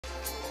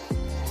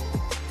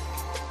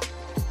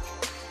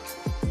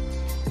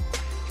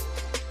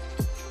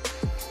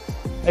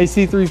Hey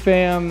C3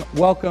 fam,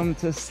 welcome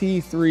to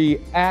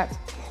C3 at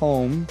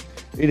Home.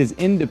 It is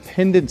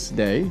Independence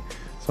Day,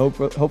 so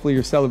hopefully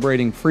you're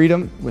celebrating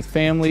freedom with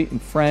family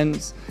and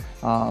friends.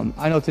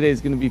 I know today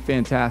is going to be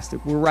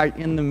fantastic. We're right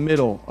in the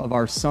middle of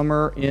our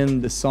Summer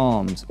in the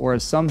Psalms, or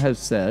as some have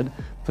said,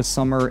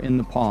 Summer in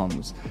the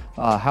Palms.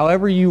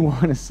 However you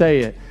want to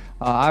say it,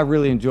 I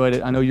really enjoyed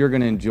it. I know you're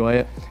going to enjoy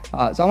it.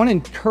 So I want to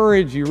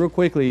encourage you real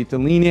quickly to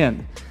lean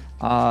in.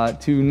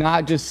 To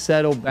not just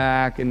settle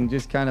back and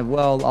just kind of,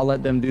 well, I'll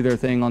let them do their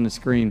thing on the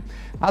screen.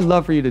 I'd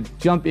love for you to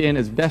jump in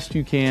as best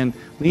you can,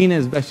 lean in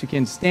as best you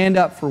can, stand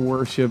up for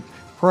worship,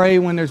 pray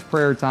when there's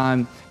prayer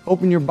time,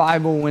 open your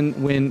Bible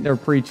when they're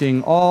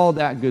preaching, all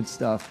that good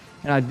stuff.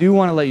 And I do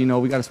want to let you know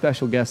we got a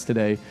special guest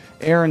today.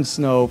 Aaron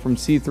Snow from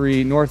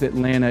C3 North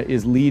Atlanta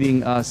is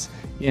leading us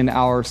in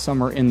our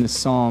Summer in the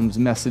Psalms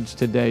message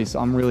today. So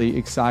I'm really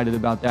excited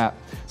about that.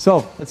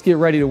 So let's get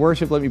ready to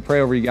worship. Let me pray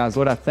over you guys.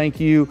 Lord, I thank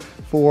you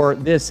for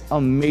this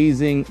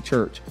amazing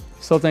church.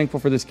 So thankful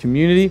for this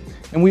community.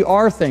 And we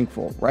are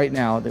thankful right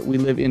now that we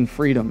live in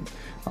freedom.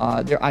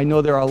 I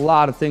know there are a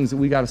lot of things that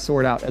we got to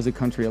sort out as a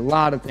country, a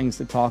lot of things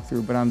to talk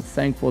through, but I'm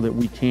thankful that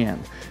we can.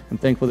 I'm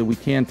thankful that we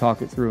can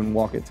talk it through and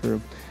walk it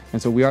through.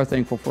 And so we are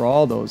thankful for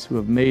all those who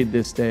have made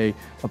this day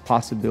a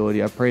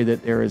possibility. I pray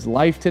that there is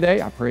life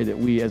today. I pray that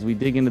as we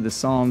dig into the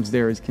Psalms,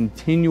 there is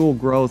continual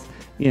growth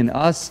in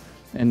us,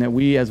 and that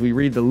we, as we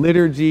read the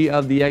liturgy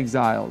of the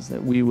exiles,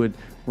 that we would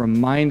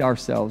remind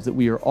ourselves that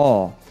we are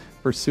all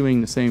pursuing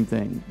the same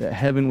thing, that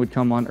heaven would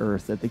come on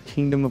earth, that the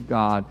kingdom of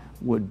God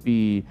would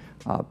be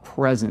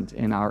present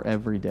in our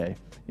everyday.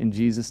 In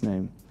Jesus'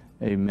 name,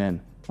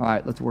 amen. All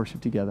right, let's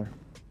worship together.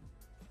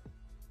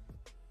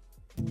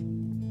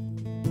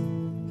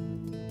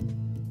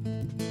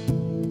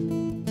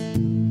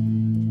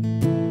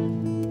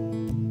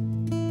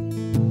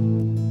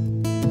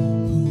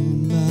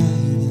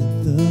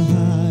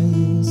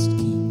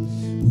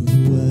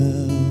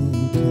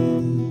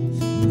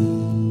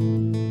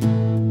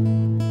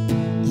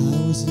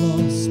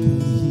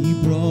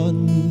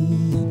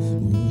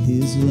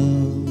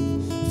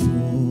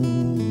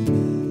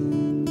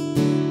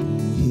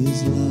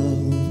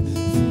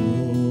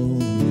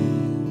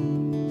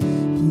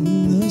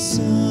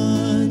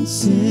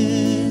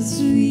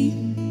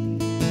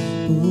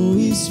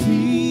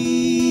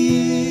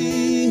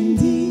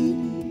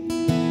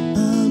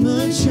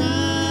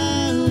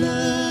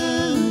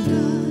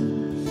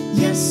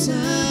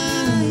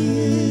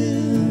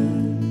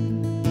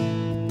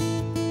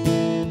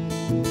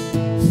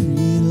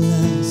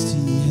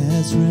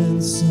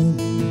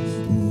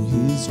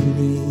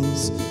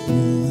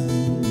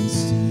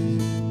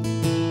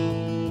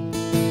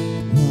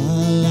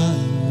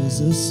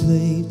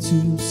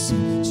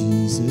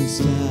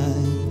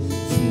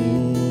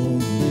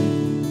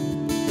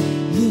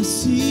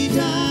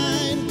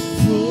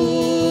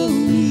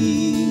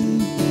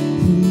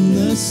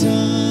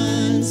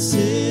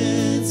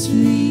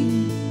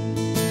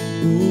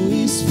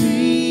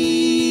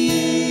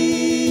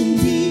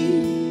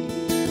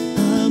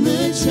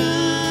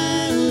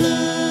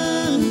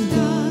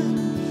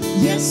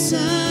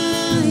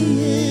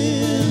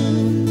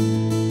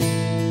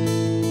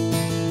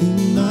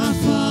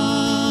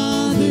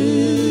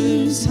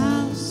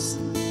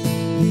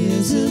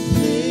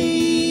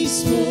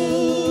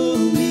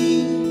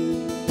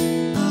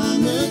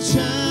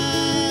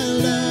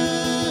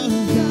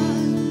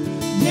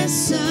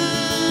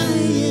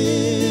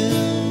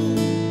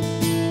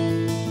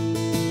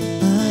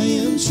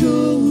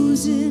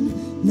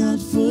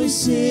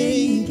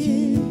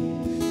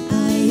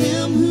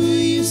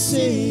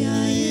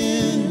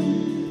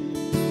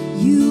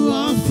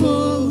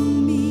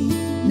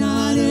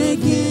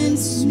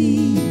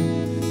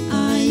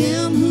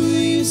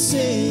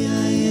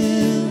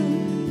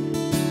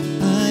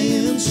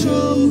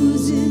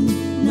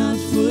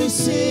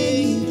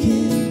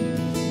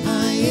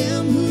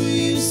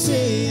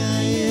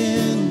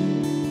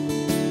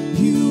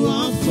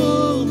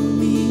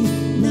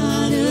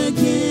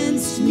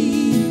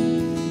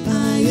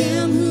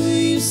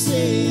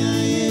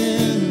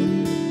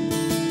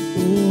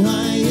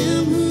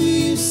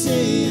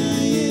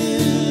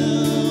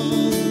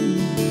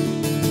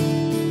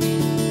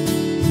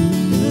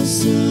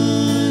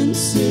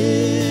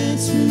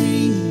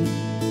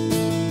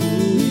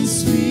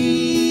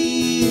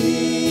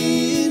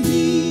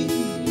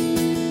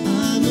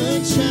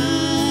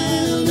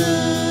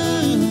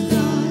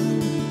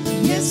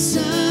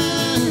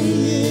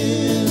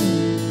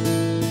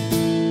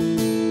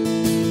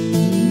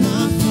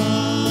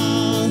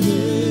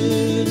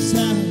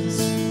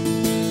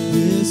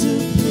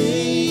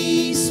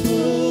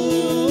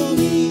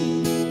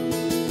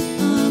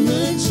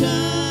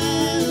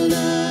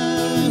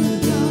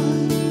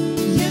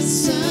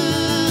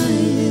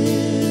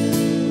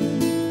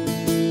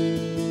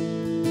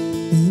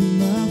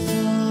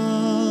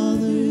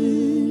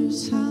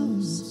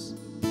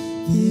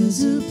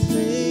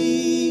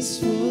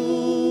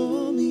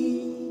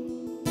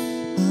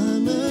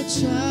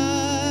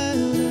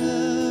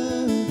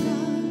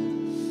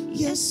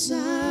 Yes,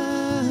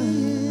 I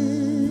am.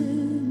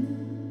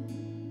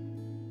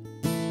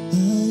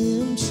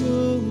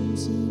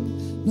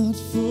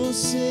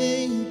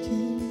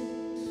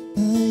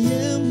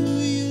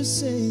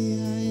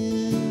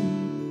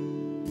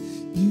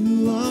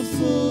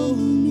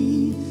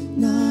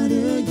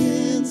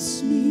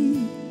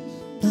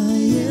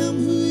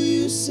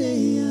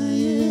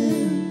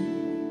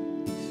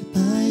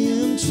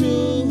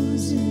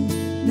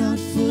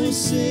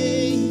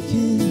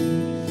 forsaken.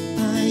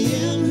 I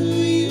am who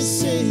you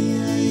say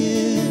I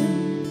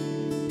am.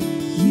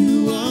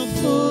 You are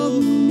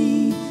for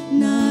me,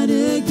 not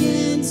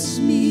against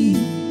me.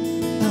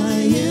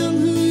 I am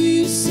who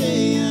you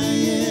say I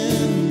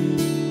am.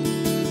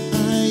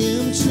 I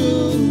am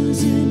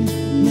chosen,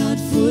 not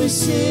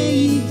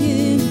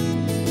forsaken.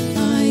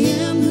 I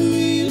am who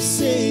you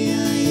say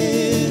I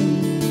am.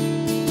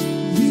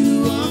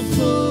 You are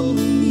for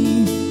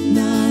me,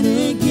 not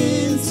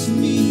against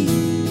me.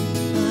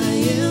 I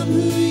am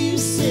who you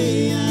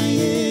say I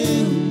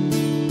am.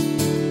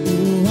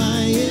 Oh,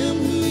 I am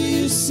who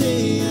you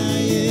say I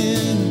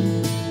am.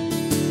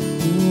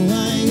 Oh, I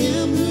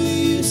am who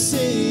you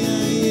say I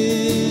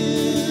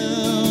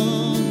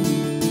am.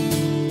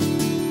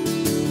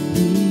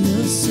 When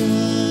the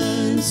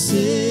sun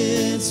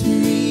sets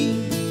free,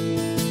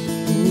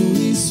 oh,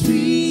 he's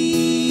free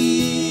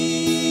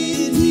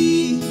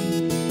indeed.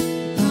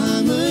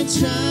 I'm a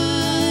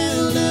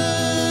child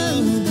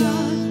of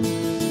God.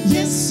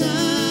 Yes,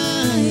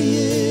 I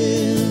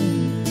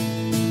am.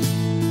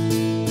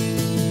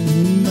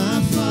 In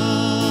my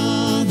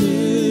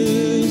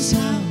Father's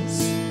house,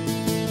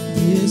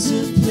 there's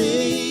a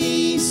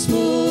place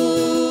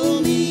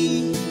for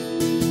me.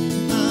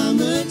 I'm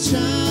a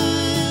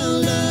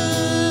child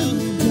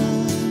of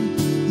God.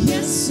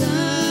 Yes,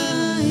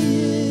 I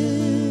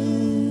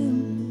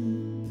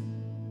am.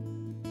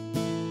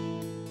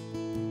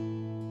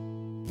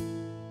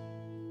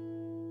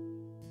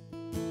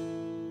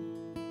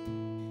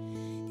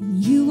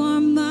 You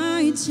are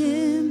my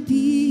champion.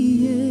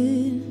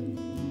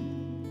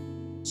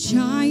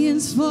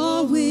 Giants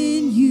fall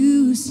when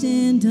you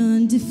stand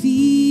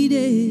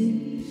undefeated.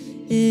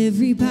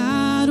 Every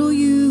battle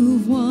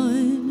you've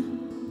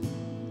won.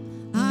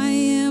 I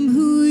am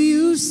who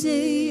you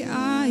say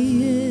I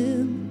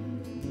am.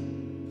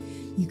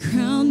 You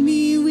crown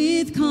me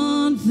with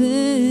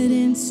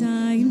confidence.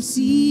 I am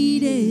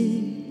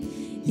seated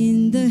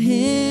in the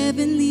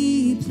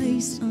heavenly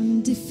place,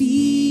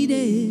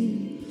 undefeated,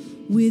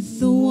 with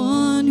the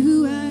one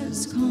who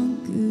has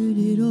conquered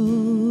it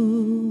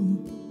all.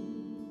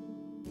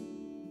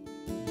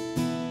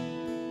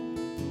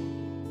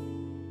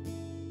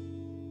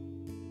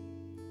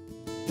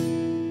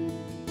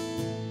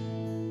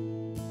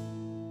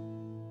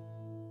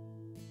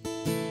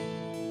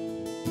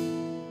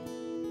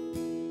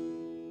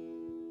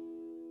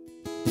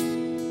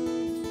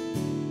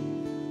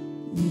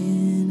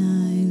 When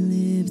I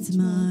lift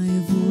my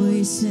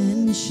voice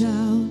and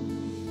shout,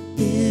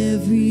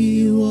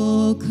 every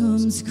wall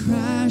comes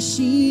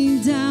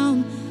crashing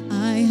down.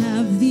 I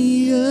have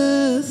the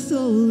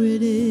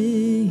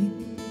authority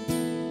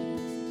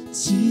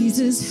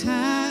Jesus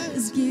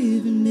has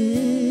given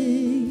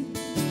me.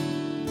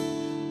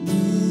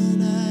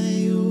 When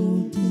I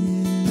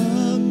open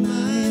up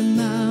my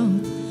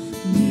mouth,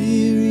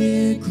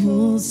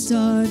 miracles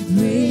start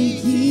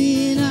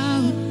breaking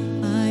out.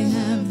 I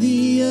have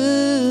the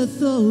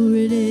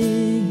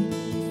authority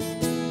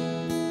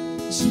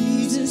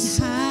Jesus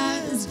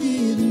has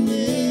given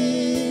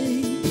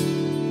me.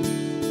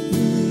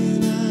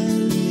 When I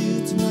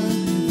lift my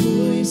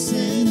voice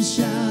and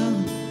shout,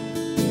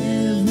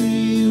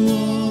 every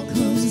wall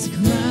comes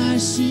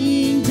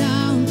crashing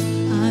down.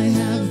 I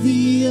have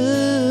the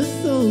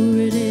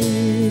authority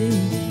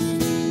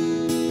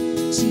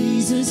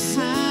Jesus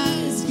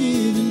has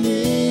given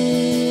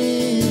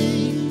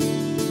me.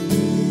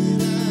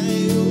 When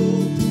I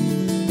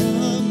open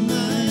up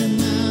my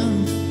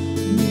mouth,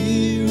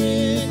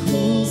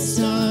 miracles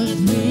start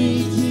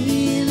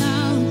breaking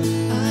out.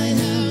 I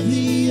have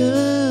the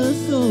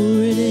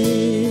authority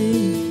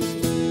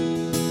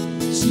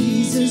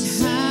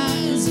Jesus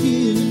has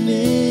given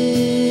me.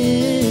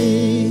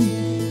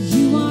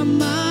 You are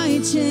my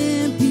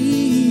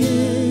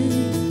champion.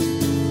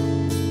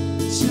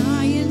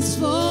 Giants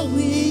fall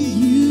when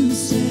you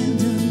stand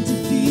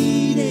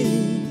undefeated.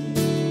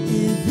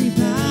 Every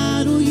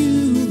battle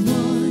you've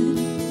won.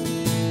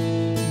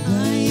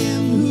 I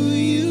am who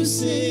you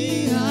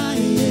say I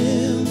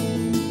am.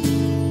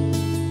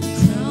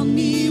 Crown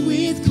me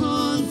with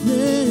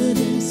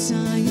confidence.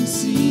 I am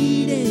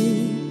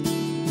seated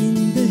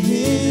in the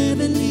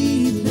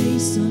heavenly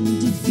place,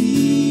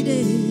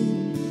 undefeated,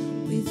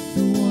 with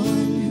the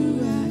one who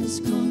has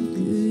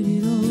conquered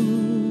it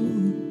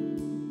all.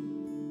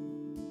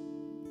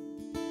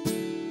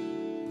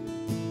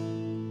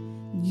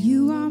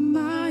 You are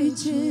my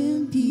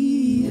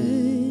champion.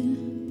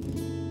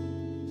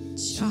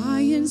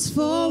 Giants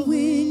fall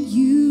when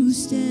you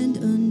stand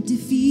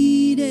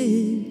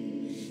undefeated.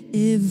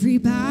 Every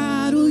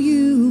battle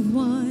you've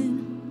won.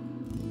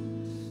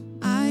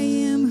 I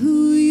am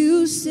who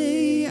you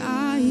say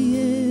I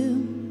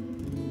am.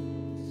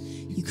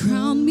 You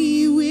crown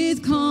me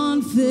with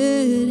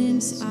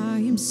confidence. I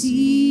am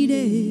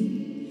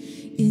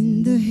seated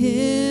in the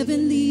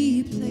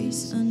heavenly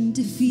place,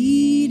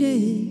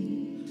 undefeated,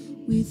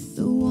 with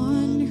the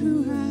one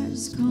who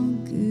has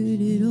conquered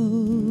it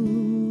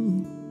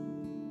all.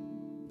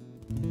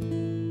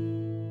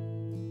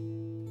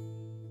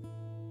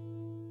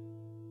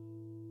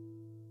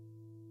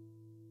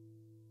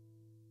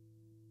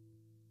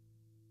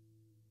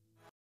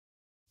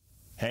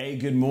 Hey,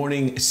 good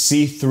morning,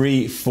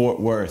 C3 Fort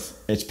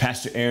Worth. It's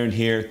Pastor Aaron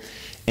here,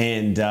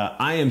 and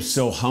I am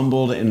so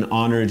humbled and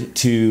honored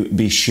to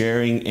be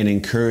sharing and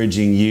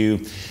encouraging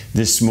you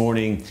this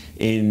morning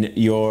in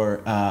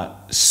your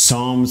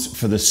Psalms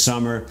for the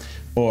Summer,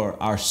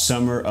 or our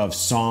Summer of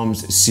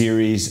Psalms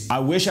series. I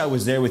wish I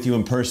was there with you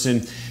in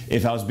person,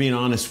 if I was being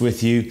honest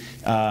with you.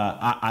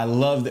 I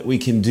love that we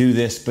can do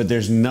this, but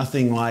there's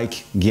nothing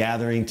like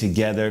gathering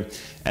together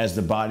as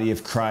the body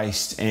of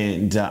Christ.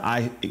 And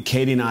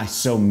Katie and I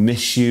so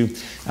miss you.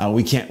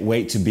 We can't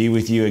wait to be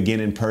with you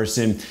again in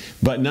person.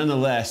 But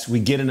nonetheless,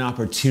 we get an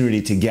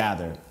opportunity to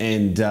gather.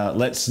 And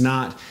let's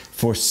not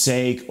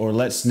forsake, or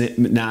let's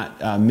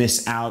not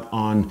miss out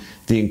on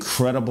the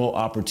incredible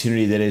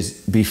opportunity that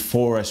is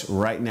before us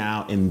right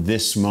now in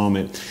this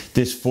moment.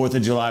 This 4th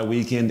of July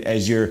weekend,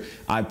 as you're,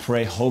 I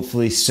pray,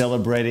 hopefully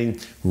celebrating,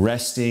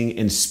 resting,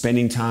 and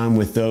spending time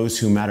with those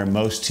who matter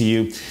most to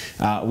you.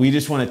 We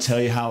just want to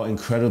tell you how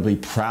incredibly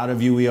proud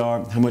of you we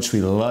are, how much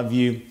we love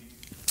you.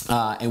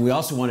 And we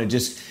also want to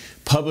just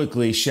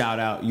publicly shout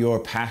out your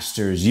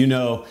pastors. You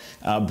know,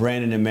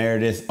 Brandon and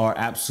Meredith are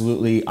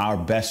absolutely our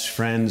best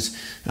friends.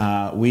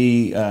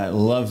 We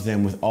love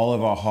them with all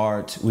of our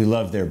heart. We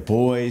love their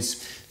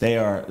boys. They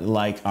are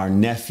like our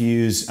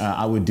nephews.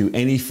 I would do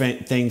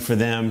anything for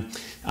them.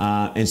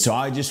 And so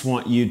I just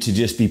want you to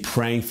just be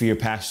praying for your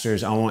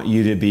pastors. I want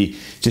you to be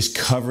just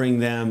covering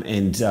them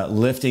and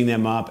lifting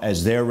them up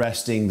as they're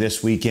resting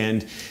this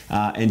weekend.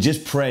 And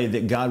just pray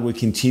that God would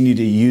continue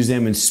to use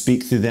them and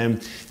speak through them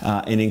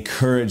and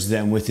encourage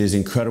them with His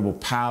incredible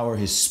power,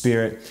 His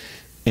Spirit,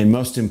 and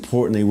most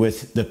importantly,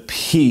 with the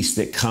peace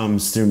that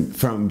comes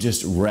from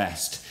just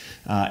rest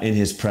in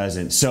His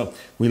presence. So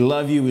we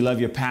love you. We love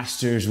your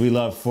pastors. We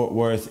love Fort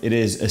Worth. It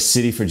is a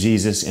city for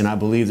Jesus. And I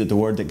believe that the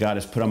word that God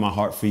has put on my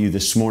heart for you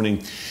this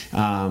morning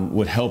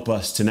would help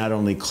us to not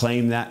only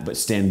claim that, but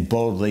stand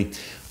boldly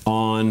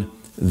on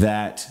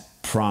that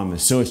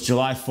promise. So it's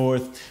July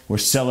 4th. We're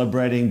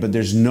celebrating, but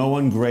there's no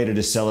one greater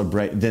to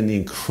celebrate than the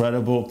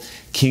incredible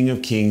King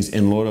of Kings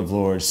and Lord of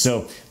Lords.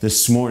 So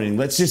this morning,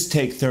 let's just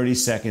take 30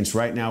 seconds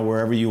right now,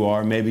 wherever you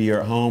are. Maybe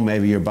you're at home,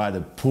 maybe you're by the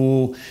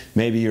pool,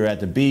 maybe you're at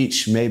the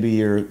beach, maybe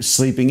you're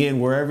sleeping in,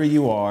 wherever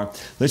you are.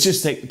 Let's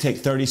just take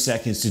 30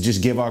 seconds to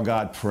just give our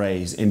God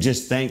praise and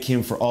just thank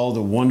Him for all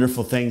the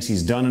wonderful things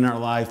He's done in our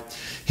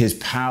life, His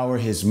power,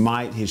 His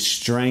might, His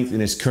strength,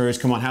 and His courage.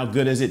 Come on, how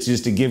good is it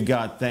just to give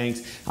God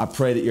thanks? I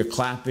pray that you're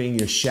clapping,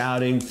 you're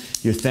shouting,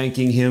 you're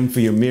thanking Him for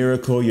your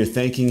miracle, you're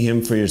thanking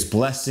Him for His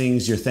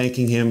blessings, you're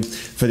thanking Him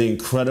for the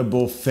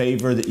incredible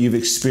favor that you've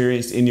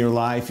experienced in your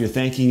life. You're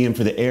thanking Him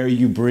for the air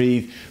you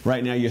breathe.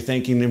 Right now, you're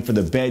thanking Him for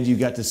the bed you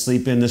got to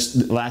sleep in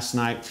this last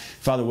night.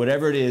 Father,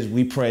 whatever it is,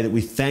 we pray that we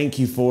thank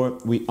You for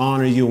it. We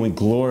honor You and we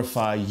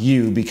glorify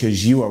You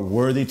because You are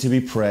worthy to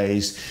be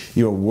praised.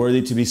 You are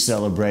worthy to be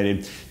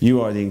celebrated.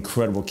 You are the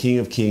incredible King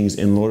of Kings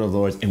and Lord of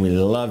Lords, and we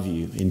love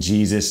You in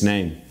Jesus'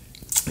 name.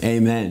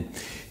 Amen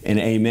and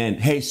amen.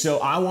 Hey, so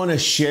I want to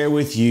share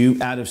with you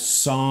out of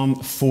Psalm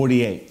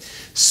 48.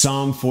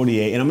 Psalm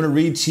 48. And I'm going to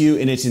read to you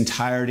in its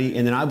entirety.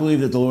 And then I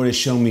believe that the Lord has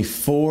shown me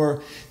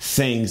 4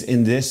 things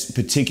in this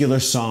particular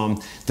psalm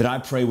that I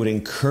pray would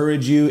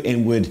encourage you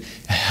and would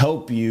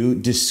help you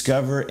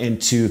discover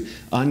and to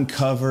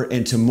uncover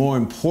and to, more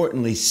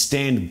importantly,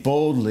 stand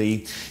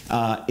boldly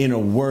in a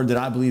word that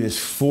I believe is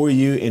for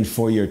you and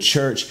for your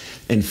church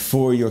and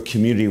for your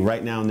community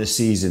right now in this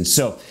season.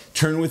 So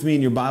turn with me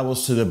in your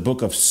Bibles to the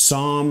book of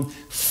Psalm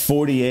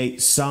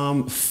 48.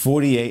 Psalm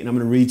 48. And I'm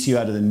going to read to you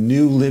out of the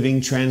New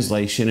Living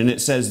Translation. And it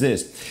says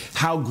this: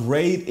 How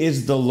great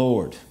is the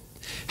Lord,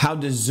 how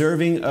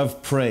deserving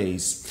of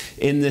praise,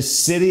 in the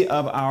city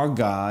of our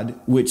God,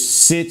 which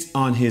sits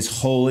on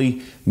His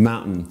holy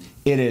mountain.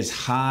 It is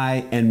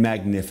high and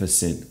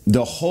magnificent.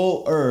 The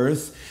whole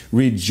earth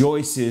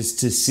rejoices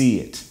to see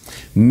it.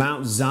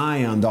 Mount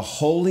Zion, the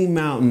holy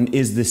mountain,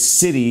 is the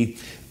city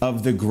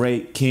of the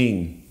great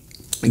King.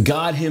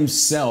 God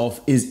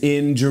Himself is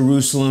in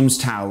Jerusalem's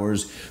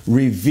towers,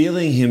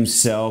 revealing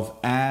Himself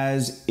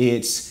as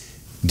its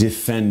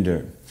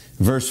defender.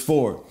 Verse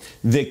 4,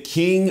 the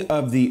king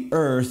of the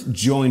earth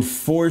joined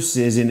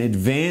forces and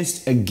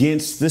advanced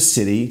against the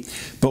city,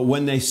 but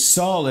when they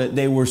saw it,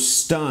 they were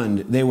stunned,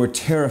 they were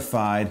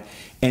terrified,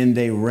 and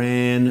they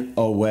ran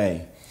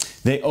away.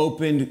 They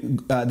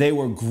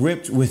were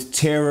gripped with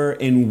terror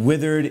and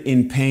withered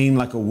in pain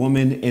like a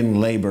woman in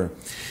labor.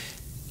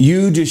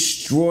 You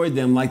destroyed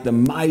them like the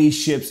mighty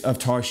ships of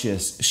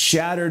Tarshish,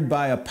 shattered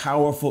by a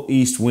powerful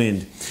east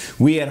wind.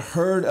 We had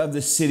heard of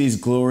the city's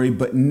glory,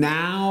 but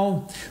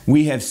now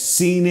we have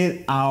seen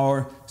it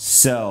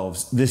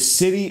ourselves. The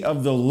city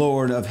of the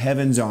Lord of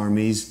heaven's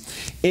armies.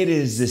 It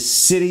is the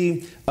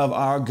city of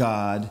our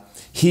God.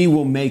 He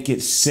will make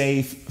it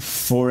safe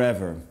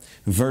forever.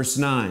 Verse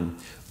 9,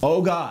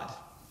 O God,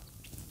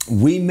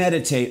 we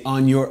meditate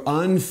on Your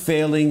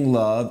unfailing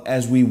love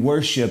as we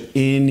worship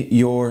in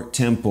Your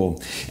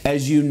temple.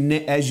 As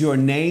Your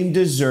name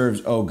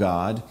deserves, O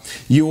God,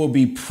 You will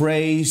be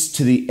praised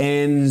to the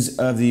ends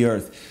of the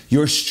earth.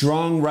 Your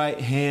strong right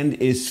hand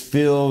is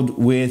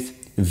filled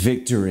with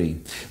victory.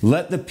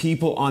 Let the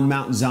people on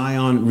Mount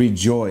Zion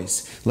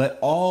rejoice. Let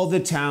all the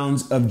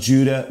towns of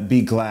Judah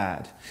be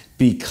glad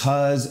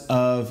because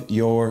of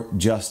your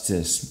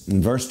justice.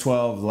 In verse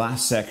 12,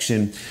 last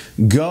section,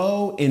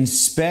 go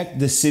inspect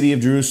the city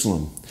of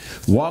Jerusalem.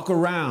 Walk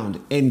around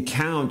and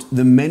count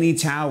the many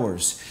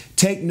towers.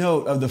 Take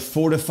note of the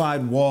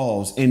fortified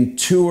walls and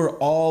tour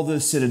all the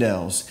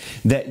citadels,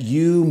 that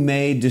you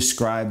may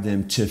describe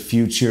them to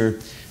future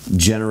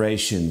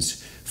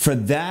generations. For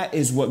that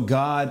is what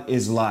God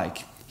is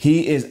like.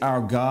 He is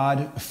our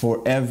God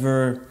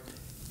forever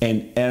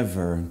and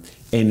ever,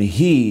 and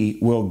He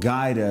will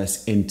guide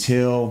us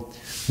until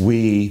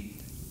we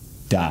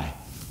die.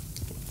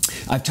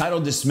 I've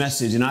titled this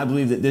message, and I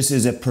believe that this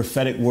is a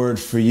prophetic word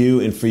for you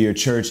and for your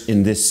church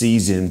in this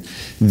season,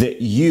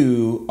 that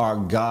you are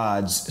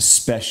God's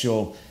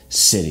special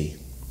city.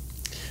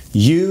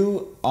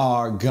 You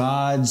are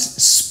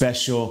God's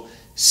special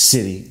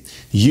city.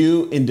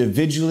 You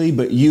individually,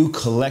 but you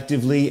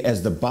collectively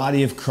as the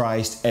body of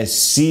Christ, as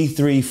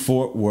C3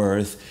 Fort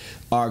Worth,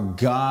 are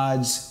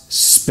God's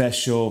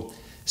special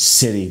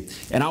city.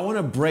 And I want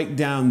to break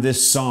down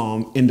this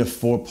psalm into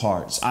 4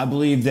 parts. I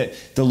believe that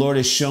the Lord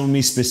has shown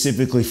me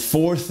specifically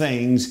 4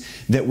 things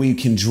that we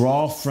can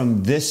draw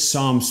from this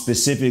psalm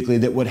specifically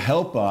that would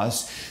help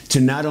us to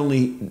not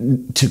only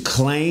to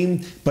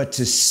claim, but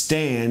to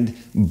stand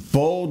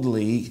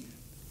boldly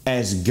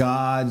as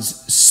God's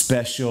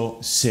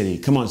special city.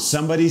 Come on,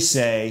 somebody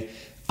say,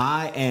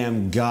 I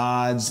am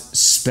God's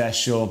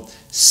special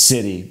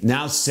city.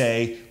 Now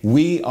say,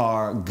 we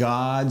are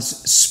God's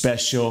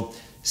special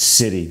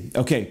city.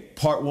 Okay,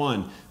 part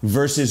 1,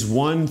 verses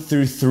 1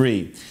 through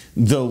 3.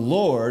 The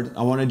Lord,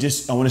 I want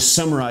to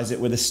summarize it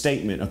with a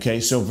statement. Okay,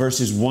 so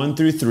verses 1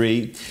 through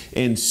 3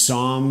 in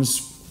Psalms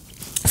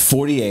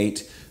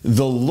 48,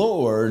 the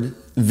Lord,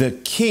 the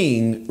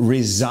King,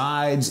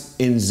 resides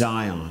in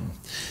Zion.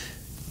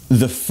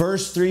 The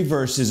first 3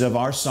 verses of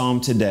our psalm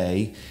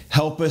today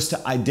help us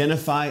to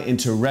identify and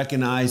to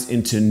recognize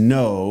and to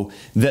know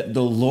that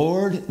the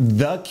Lord,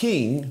 the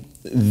King,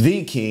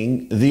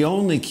 the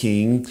only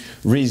King,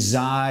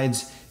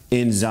 resides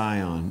in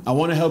Zion. I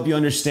want to help you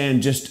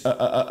understand just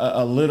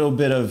a little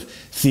bit of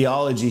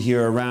theology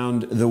here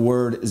around the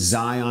word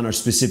Zion, or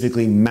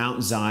specifically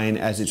Mount Zion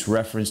as it's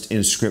referenced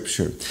in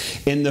Scripture.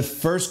 In the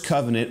first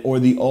covenant, or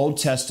the Old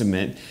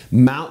Testament,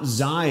 Mount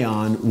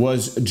Zion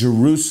was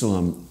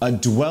Jerusalem, a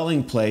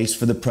dwelling place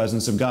for the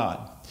presence of God.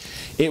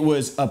 It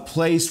was a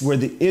place where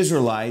the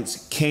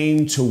Israelites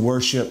came to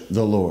worship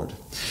the Lord.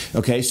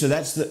 Okay, so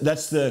that's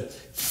the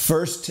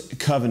first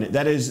covenant.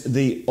 That is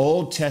the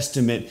Old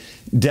Testament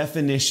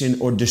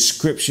definition or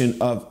description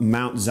of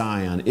Mount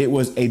Zion. It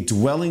was a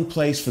dwelling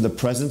place for the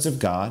presence of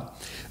God,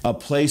 a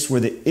place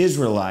where the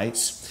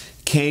Israelites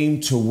came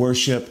to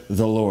worship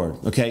the Lord.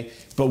 Okay,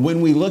 but when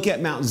we look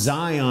at Mount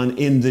Zion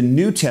in the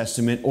New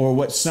Testament, or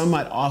what some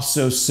might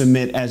also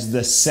submit as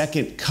the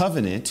second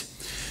covenant,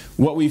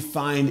 what we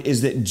find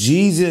is that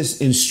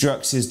Jesus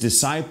instructs His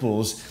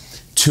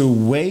disciples to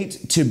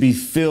wait to be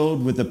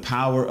filled with the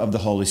power of the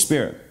Holy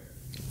Spirit.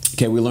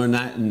 Okay, we learn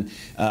that in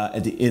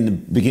the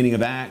beginning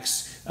of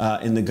Acts,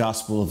 in the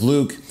Gospel of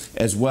Luke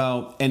as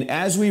well. And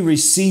as we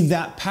receive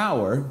that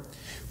power,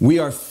 we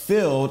are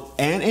filled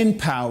and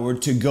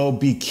empowered to go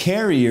be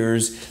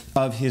carriers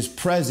of His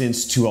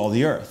presence to all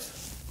the earth.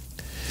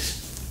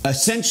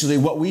 Essentially,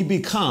 what we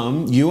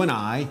become, you and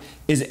I,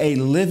 is a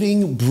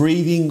living,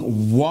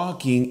 breathing,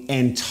 walking,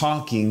 and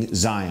talking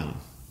Zion.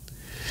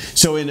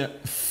 So in the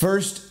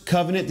first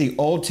covenant, the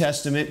Old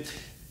Testament,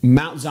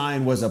 Mount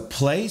Zion was a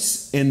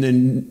place.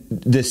 In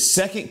the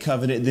second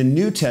covenant, the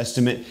New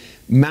Testament,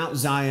 Mount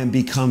Zion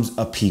becomes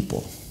a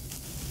people.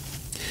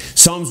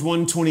 Psalms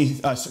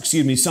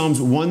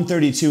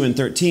 132 and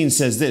 13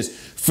 says this: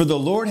 for the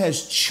Lord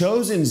has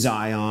chosen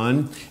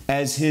Zion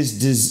as He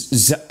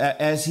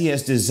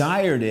has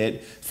desired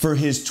it for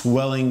His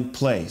dwelling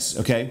place.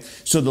 Okay,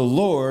 so the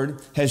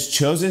Lord has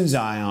chosen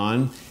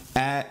Zion.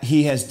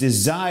 He has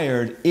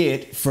desired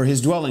it for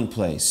His dwelling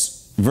place.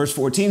 Verse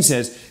 14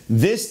 says,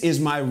 this is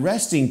my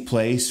resting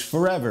place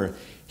forever.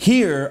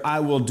 Here I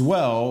will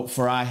dwell,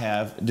 for I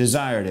have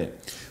desired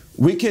it.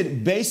 We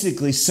could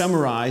basically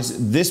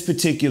summarize this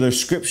particular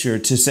scripture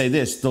to say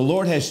this: the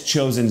Lord has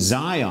chosen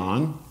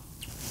Zion.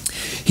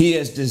 He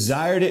has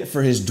desired it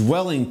for His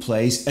dwelling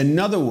place. In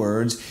other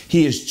words,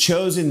 He has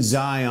chosen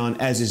Zion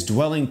as His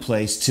dwelling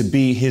place to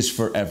be His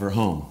forever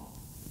home.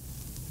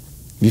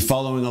 You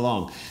following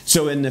along?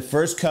 So in the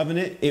first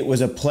covenant, it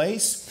was a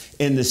place.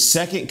 In the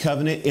second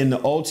covenant, in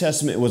the Old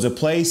Testament, it was a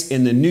place.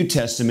 In the New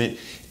Testament,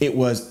 it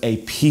was a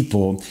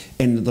people.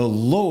 And the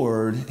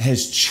Lord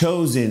has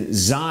chosen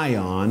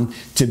Zion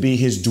to be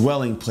His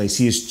dwelling place.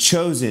 He has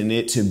chosen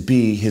it to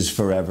be His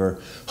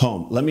forever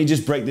home. Let me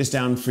just break this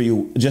down for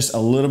you just a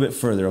little bit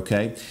further,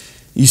 okay?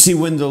 You see,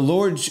 what the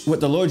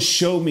Lord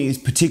showed me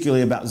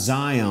particularly about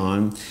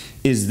Zion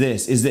is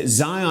this, is that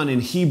Zion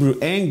in Hebrew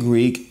and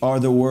Greek are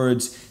the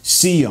words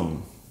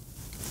Sion,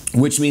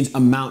 which means a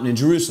mountain in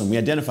Jerusalem. We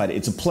identified it.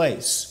 It's a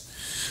place.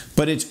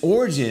 but its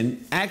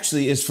origin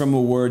actually is from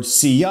a word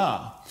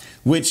siyah,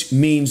 which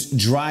means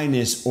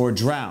dryness or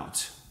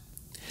drought.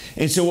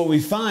 And so what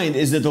we find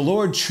is that the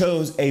Lord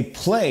chose a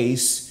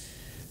place,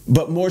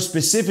 but more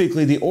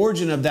specifically, the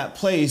origin of that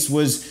place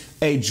was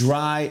a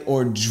dry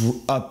or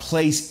a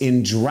place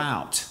in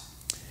drought.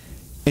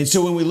 And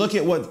so when we look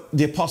at what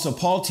the Apostle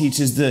Paul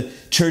teaches the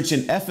church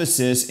in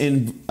Ephesus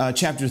in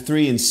chapter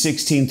 3 and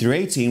 16 through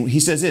 18, he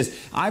says this: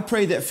 I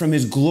pray that from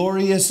his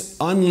glorious,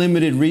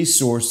 unlimited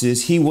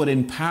resources, he would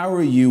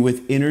empower you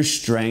with inner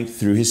strength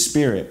through his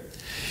Spirit.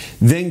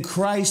 Then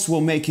Christ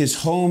will make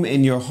his home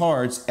in your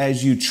hearts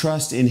as you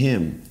trust in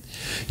him.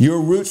 Your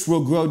roots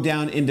will grow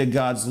down into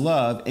God's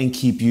love and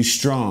keep you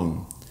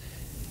strong.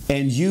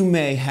 And you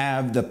may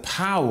have the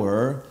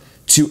power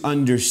to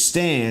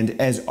understand,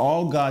 as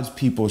all God's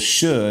people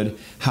should,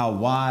 how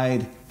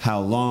wide, how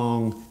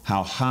long,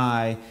 how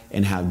high,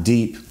 and how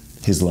deep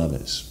his love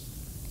is.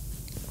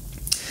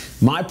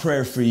 My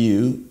prayer for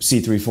you,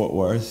 C3 Fort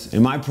Worth,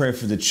 and my prayer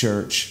for the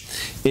church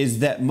is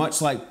that, much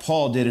like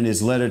Paul did in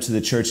his letter to the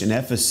church in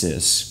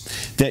Ephesus,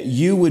 that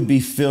you would be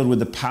filled with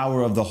the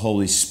power of the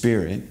Holy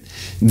Spirit,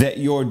 that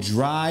your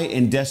dry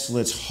and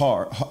desolate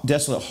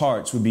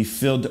hearts would be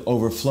filled to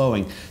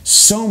overflowing,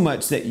 so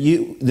much that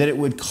it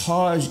would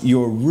cause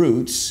your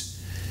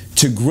roots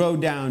to grow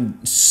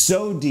down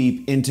so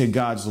deep into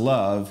God's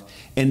love,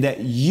 and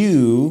that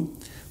you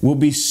will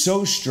be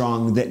so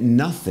strong that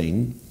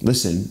nothing,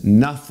 listen,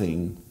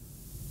 nothing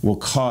will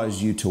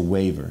cause you to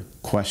waver,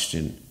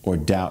 question, or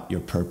doubt your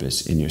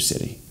purpose in your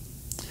city.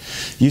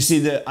 You see,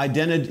 the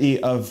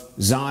identity of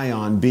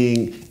Zion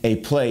being a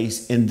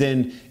place, and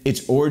then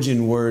its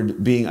origin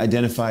word being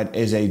identified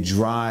as a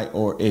dry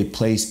or a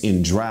place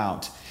in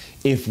drought.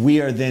 If we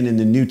are then in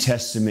the New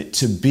Testament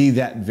to be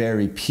that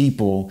very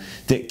people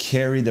that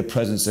carry the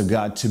presence of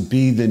God, to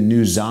be the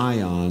new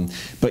Zion,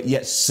 but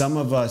yet some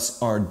of us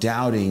are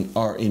doubting,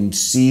 are in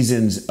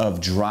seasons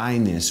of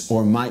dryness,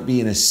 or might be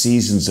in a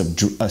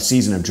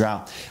season of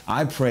drought,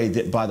 I pray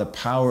that by the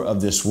power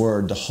of this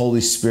word, the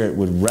Holy Spirit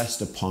would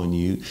rest upon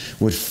you,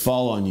 would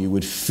fall on you,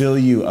 would fill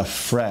you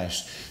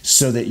afresh,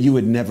 so that you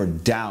would never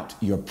doubt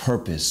your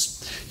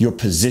purpose, your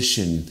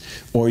position,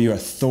 or your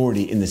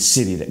authority in the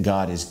city that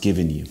God has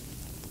given you.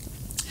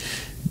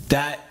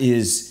 That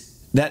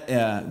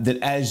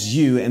as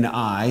you and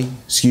I,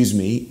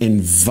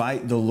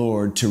 invite the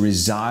Lord to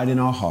reside in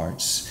our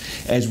hearts,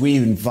 as we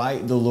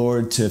invite the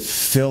Lord to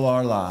fill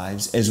our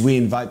lives, as we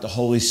invite the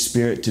Holy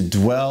Spirit to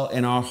dwell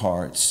in our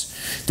hearts,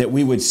 that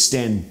we would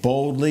stand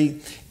boldly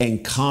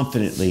and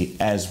confidently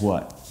as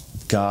what?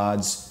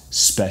 God's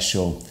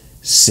special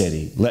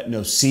city. Let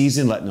no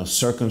season, let no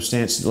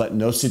circumstance, let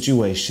no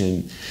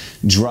situation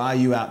dry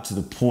you out to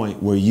the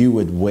point where you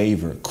would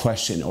waver,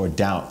 question, or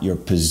doubt your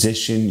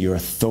position, your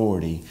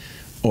authority,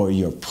 or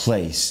your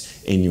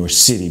place in your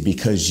city,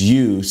 because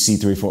you,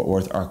 C3 Fort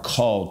Worth, are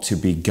called to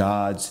be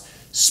God's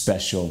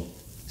special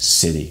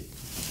city.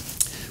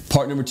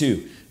 Part number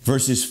 2,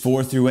 verses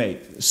 4 through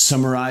 8,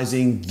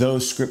 summarizing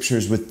those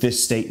scriptures with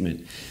this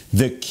statement: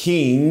 the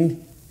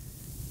king,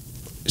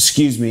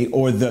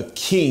 or the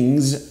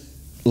kings,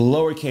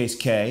 lowercase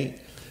k,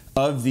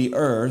 of the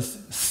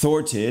earth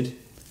thwarted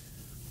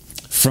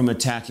from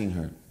attacking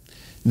her.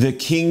 The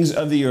kings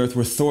of the earth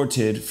were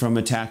thwarted from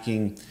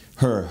attacking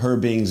her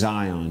being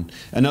Zion.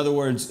 In other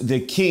words,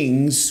 the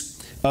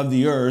kings of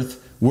the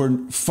earth were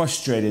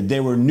frustrated. They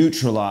were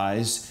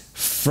neutralized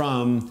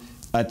from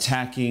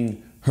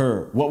attacking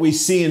her. What we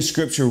see in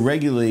Scripture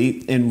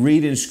regularly and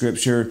read in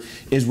Scripture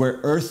is where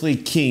earthly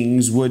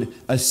kings would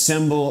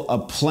assemble a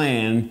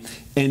plan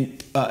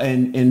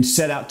and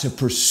set out to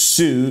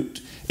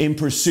pursuit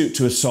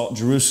to assault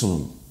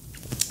Jerusalem,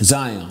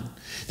 Zion.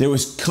 There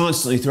was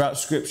constantly throughout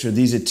Scripture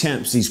these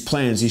attempts, these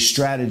plans, these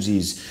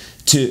strategies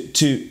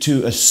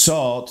to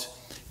assault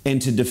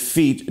and to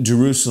defeat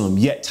Jerusalem.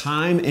 Yet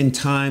time and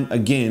time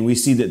again, we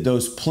see that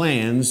those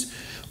plans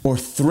or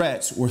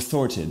threats were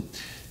thwarted.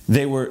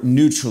 They were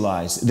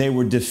neutralized. They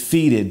were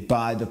defeated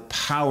by the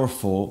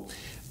powerful,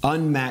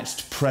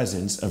 unmatched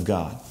presence of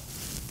God.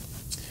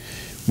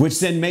 Which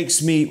then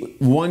makes me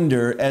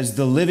wonder, as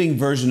the living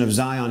version of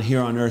Zion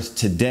here on earth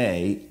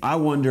today, I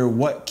wonder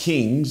what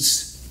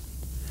kings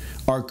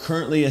are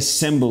currently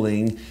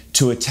assembling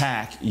to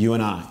attack you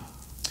and I.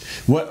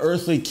 What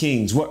earthly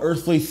kings, what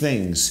earthly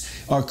things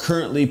are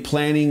currently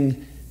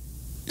planning,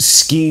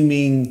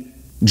 scheming,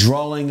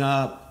 drawing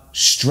up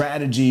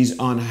strategies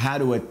on how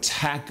to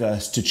attack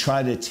us, to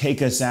try to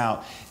take us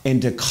out,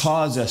 and to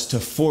cause us to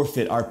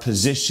forfeit our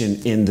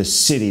position in the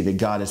city that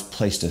God has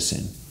placed us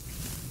in.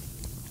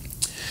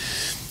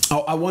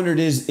 I wondered,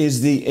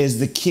 is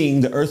the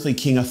king, the earthly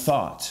king, a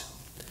thought?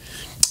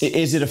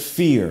 Is it a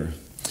fear?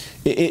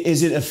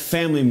 Is it a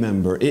family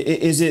member?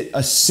 Is it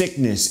a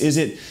sickness? Is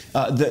it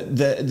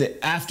the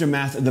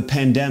aftermath of the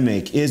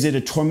pandemic? Is it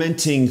a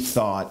tormenting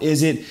thought? What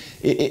is it?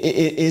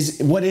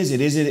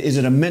 Is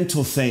it a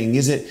mental thing?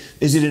 Is it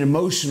an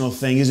emotional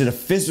thing? Is it a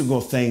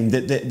physical thing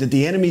that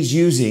the enemy's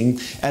using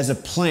as a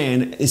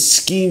plan, is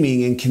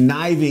scheming and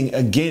conniving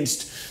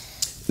against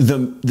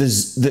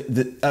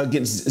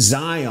against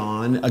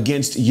Zion,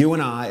 against you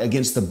and I,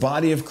 against the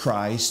body of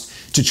Christ,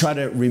 to try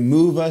to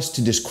remove us,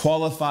 to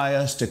disqualify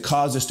us, to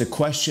cause us to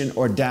question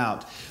or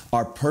doubt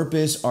our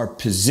purpose, our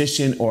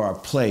position, or our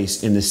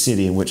place in the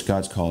city in which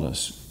God's called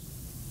us.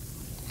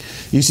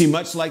 You see,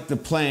 much like the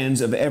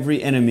plans of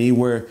every enemy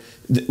where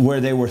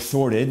they were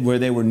thwarted, where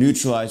they were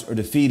neutralized or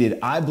defeated,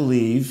 I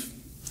believe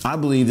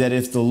that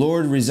if the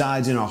Lord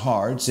resides in our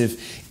hearts,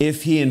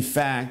 if He in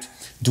fact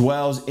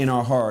dwells in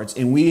our hearts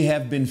and we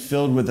have been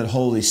filled with the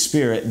Holy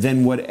Spirit,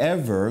 then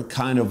whatever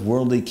kind of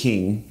worldly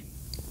king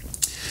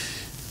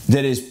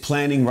that is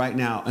planning right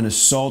now an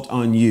assault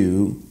on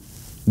you,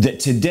 that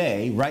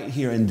today, right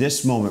here in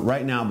this moment,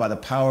 right now, by the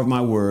power of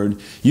my word,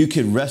 you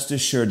could rest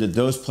assured that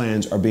those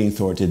plans are being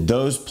thwarted.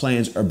 Those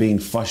plans are being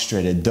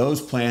frustrated.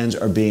 Those plans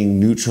are being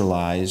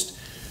neutralized.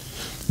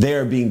 They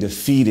are being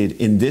defeated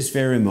in this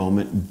very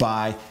moment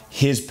by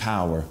His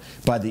power,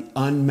 by the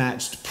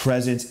unmatched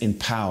presence and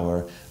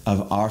power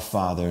of our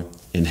Father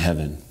in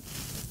heaven.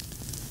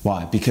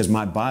 Why? Because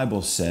my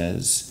Bible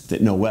says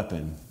that no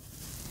weapon,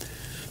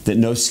 that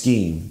no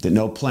scheme, that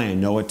no plan,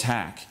 no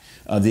attack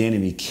of the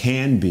enemy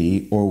can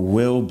be or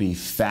will be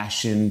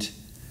fashioned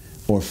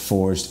or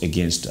forged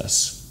against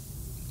us.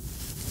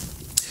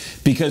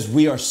 Because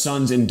we are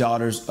sons and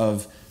daughters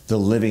of the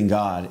living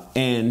God,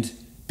 and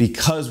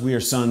because we are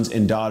sons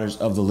and daughters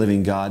of the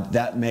living God,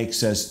 that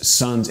makes us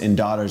sons and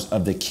daughters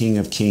of the King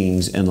of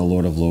Kings and the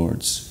Lord of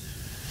Lords.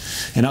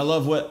 And I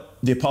love what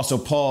the Apostle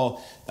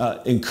Paul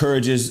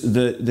encourages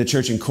the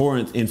church in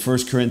Corinth in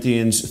 1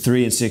 Corinthians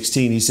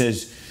 3:16. He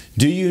says,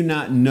 "Do you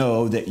not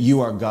know that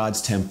you are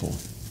God's temple?"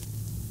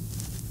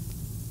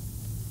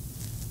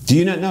 Do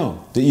you not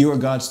know that you are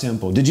God's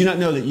temple? Did you not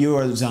know that you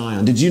are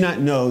Zion? Did you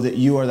not know that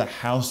you are the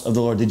house of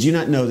the Lord? Did you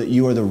not know that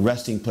you are the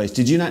resting place?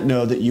 Did you not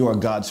know that you are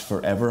God's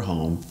forever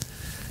home?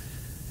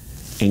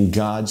 And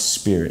God's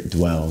Spirit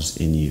dwells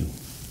in you.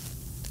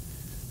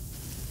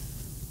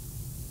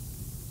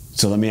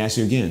 So let me ask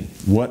you again,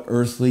 what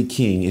earthly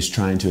king is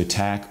trying to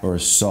attack or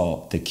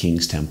assault the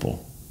King's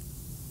temple?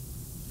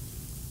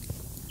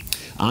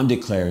 I'm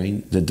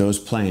declaring that those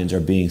plans are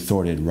being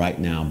thwarted right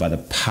now by the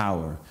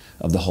power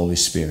of the Holy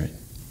Spirit.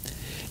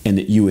 And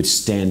that you would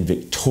stand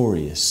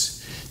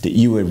victorious, that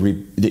you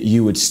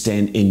would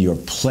stand in your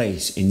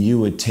place, and you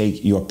would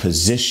take your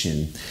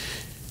position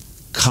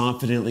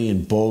confidently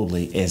and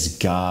boldly as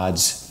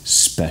God's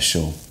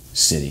special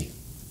city.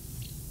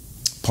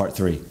 Part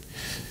 3,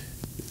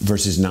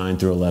 verses 9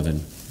 through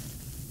 11.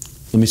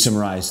 Let me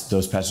summarize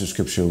those passages of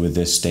Scripture with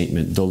this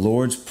statement. The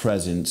Lord's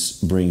presence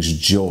brings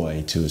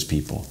joy to His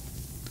people.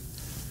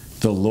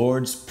 The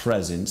Lord's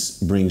presence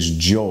brings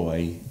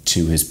joy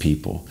to His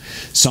people.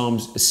 Psalm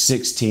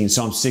 16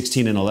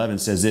 and 11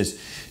 says this,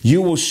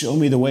 "You will show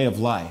me the way of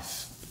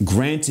life,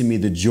 granting me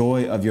the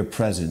joy of your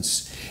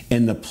presence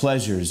and the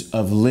pleasures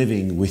of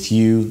living with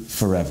you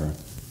forever."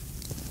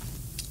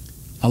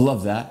 I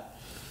love that.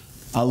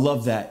 I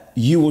love that.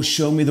 You will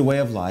show me the way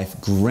of life,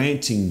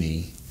 granting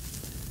me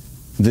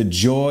the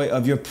joy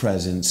of your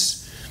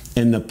presence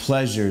and the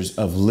pleasures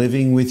of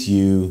living with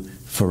you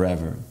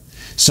forever.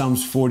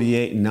 Psalms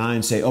 48 and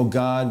 9 say, "Oh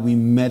God, we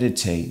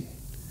meditate."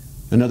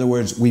 In other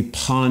words, we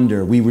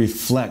ponder, we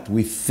reflect,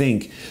 we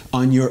think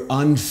on your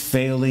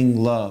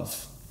unfailing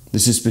love.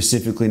 This is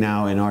specifically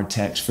now in our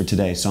text for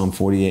today, Psalm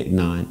 48 and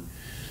 9.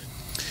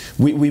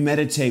 We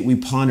meditate, we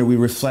ponder, we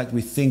reflect,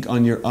 we think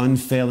on your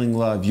unfailing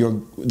love.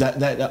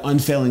 That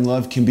unfailing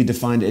love can be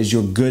defined as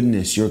your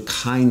goodness, your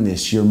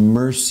kindness, your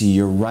mercy,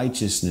 your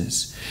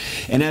righteousness.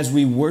 And as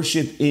we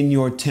worship in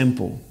your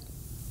temple,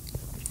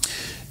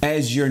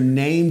 as your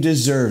name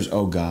deserves,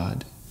 O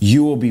God,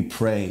 you will be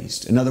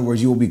praised. In other words,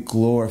 you will be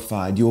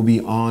glorified, you will be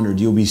honored,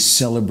 you will be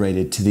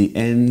celebrated to the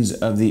ends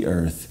of the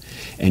earth,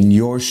 and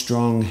your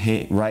strong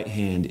right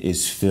hand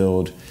is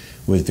filled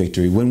with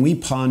victory. When we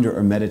ponder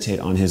or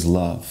meditate on His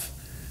love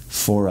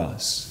for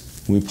us,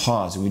 we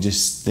pause and we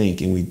just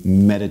think and we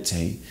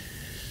meditate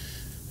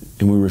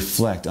and we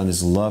reflect on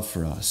His love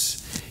for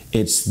us,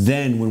 it's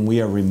then when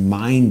we are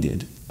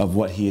reminded of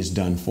what He has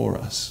done for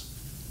us.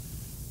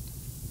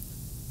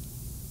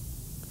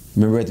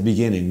 Remember at the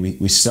beginning,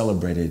 we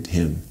celebrated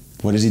Him.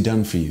 What has He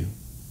done for you?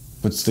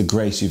 What's the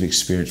grace you've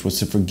experienced? What's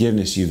the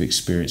forgiveness you've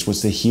experienced?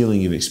 What's the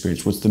healing you've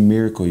experienced? What's the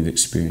miracle you've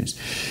experienced?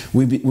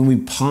 When we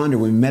ponder,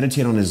 when we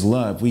meditate on His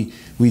love, we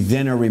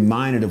then are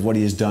reminded of what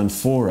He has done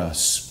for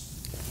us.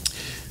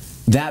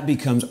 That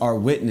becomes our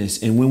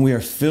witness. And when we are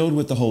filled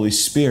with the Holy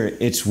Spirit,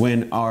 it's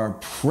when our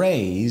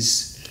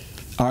praise,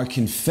 our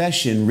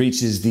confession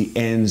reaches the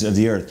ends of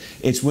the earth.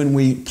 It's when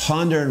we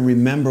ponder and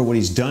remember what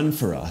He's done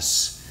for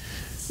us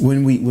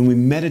when we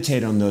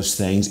meditate on those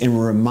things and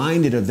we're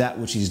reminded of that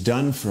which he's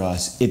done for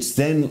us, it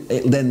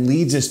then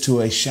leads us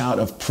to a shout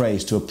of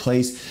praise, to a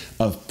place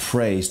of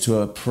praise, to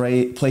a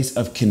place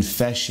of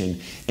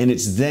confession. And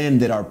it's then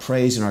that our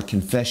praise and our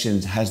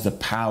confession has the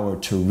power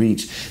to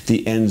reach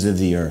the ends of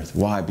the earth.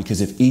 Why?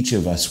 Because if each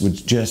of us would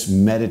just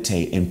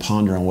meditate and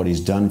ponder on what he's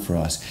done for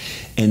us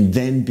and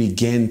then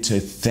begin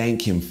to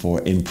thank him for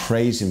it and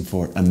praise him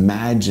for it,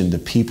 imagine the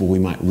people we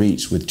might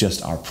reach with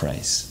just our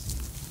praise.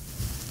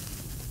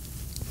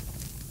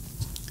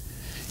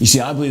 You see,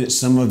 I believe that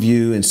some of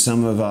you and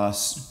some of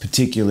us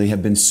particularly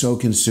have been so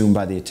consumed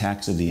by the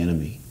attacks of the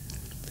enemy,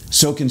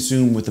 so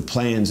consumed with the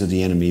plans of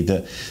the enemy,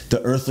 the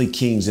earthly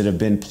kings that have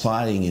been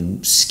plotting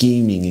and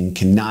scheming and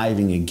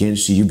conniving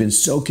against you. You've been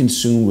so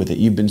consumed with it.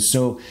 You've been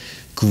so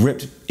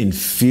gripped in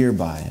fear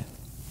by it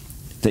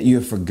that you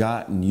have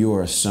forgotten you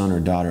are a son or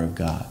daughter of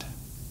God,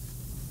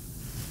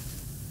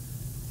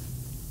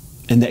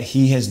 and that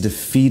he has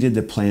defeated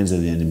the plans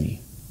of the enemy.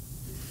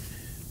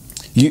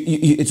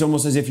 It's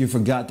almost as if you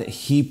forgot that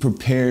he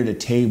prepared a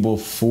table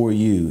for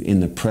you in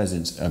the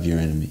presence of your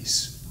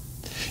enemies.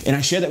 And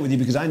I share that with you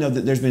because I know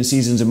that there's been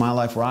seasons in my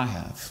life where I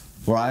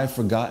have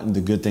forgotten the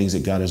good things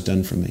that God has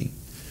done for me,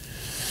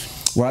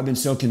 where I've been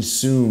so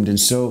consumed and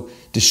so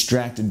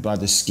distracted by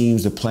the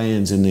schemes, the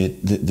plans, and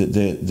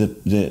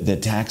the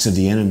attacks of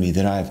the enemy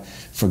that I've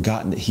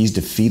forgotten that he's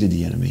defeated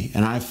the enemy.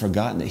 And I've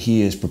forgotten that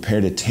he has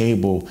prepared a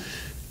table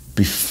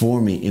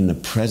before me in the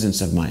presence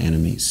of my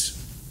enemies.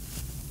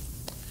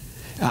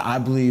 I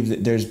believe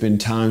that there's been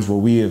times where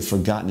we have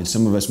forgotten, and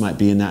some of us might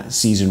be in that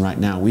season right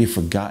now, we've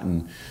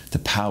forgotten the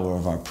power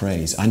of our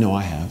praise. I know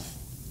I have.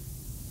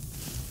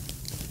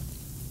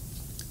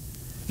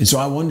 And so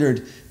I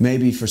wondered,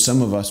 maybe for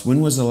some of us, when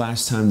was the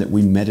last time that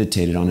we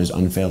meditated on his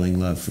unfailing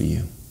love for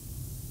you?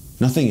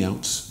 Nothing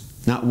else.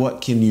 Not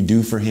what can you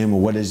do for him or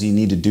what does he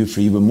need to do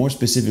for you, but more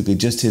specifically,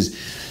 just his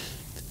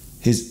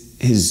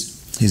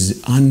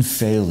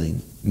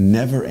unfailing,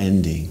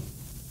 never-ending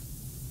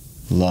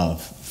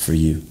love for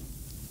you.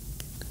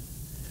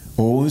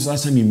 Or when was the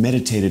last time you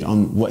meditated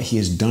on what he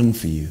has done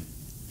for you?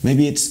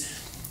 Maybe it's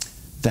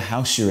the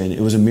house you're in.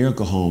 It was a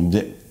miracle home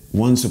that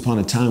once upon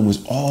a time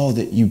was all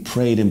that you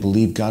prayed and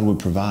believed God would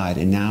provide,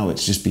 and now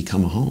it's just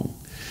become a home.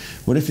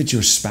 What if it's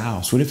your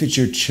spouse? What if it's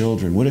your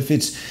children? What if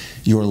it's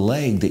your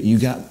leg that you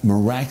got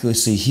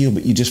miraculously healed,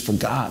 but you just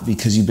forgot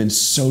because you've been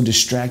so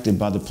distracted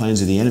by the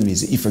plans of the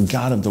enemies that you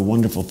forgot of the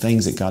wonderful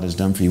things that God has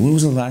done for you? When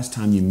was the last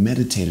time you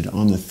meditated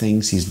on the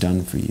things he's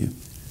done for you?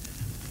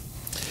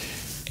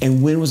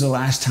 And when was the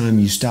last time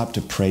you stopped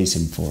to praise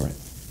him for it?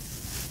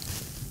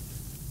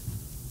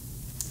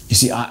 You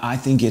see, I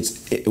think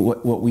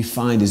what we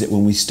find is that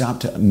when we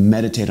stop to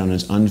meditate on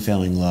his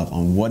unfailing love,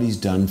 on what he's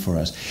done for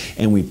us,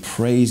 and we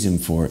praise him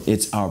for it,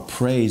 it's our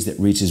praise that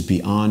reaches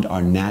beyond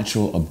our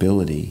natural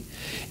ability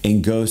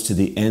and goes to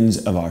the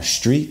ends of our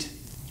street.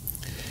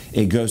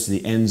 It goes to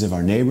the ends of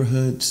our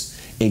neighborhoods.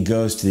 It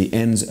goes to the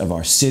ends of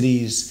our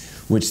cities,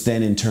 which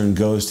then in turn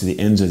goes to the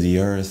ends of the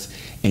earth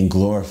and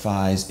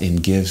glorifies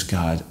and gives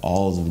God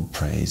all the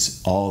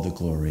praise, all the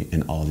glory,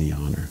 and all the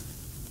honor.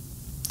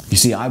 You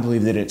see, I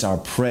believe that it's our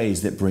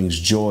praise that brings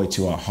joy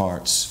to our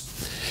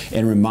hearts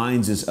and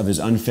reminds us of his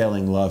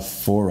unfailing love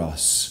for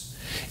us.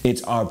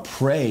 It's our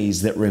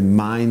praise that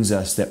reminds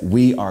us that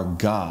we are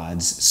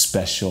God's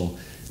special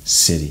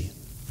city.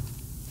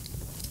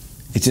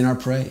 It's in our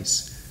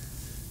praise.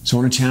 So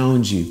I want to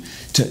challenge you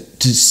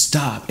to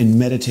stop and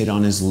meditate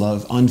on his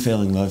love,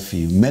 unfailing love for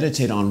you.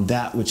 Meditate on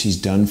that which he's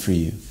done for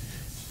you.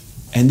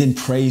 And then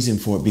praise him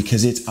for it,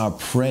 because it's our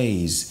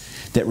praise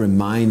that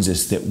reminds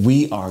us that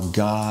we are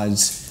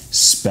God's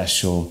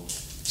special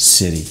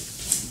city.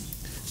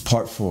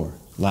 Part 4,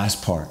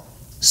 last part.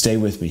 Stay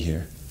with me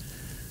here.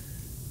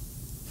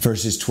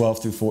 Verses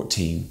 12 through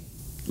 14.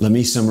 Let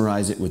me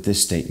summarize it with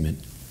this statement.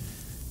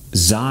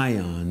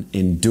 Zion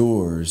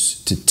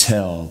endures to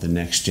tell the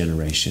next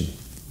generation.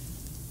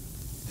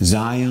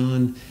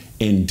 Zion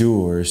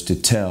endures to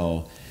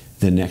tell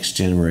the next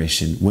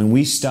generation. When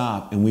we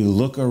stop and we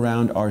look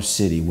around our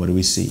city, what do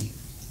we see?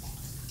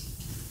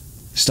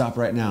 Stop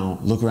right now,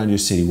 look around your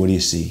city, what do you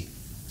see?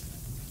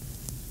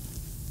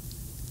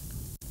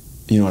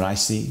 You know what I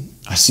see?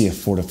 I see a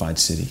fortified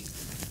city.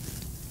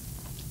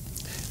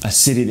 A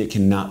city that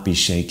cannot be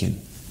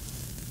shaken.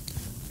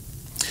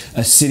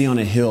 A city on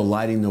a hill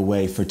lighting the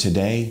way for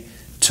today,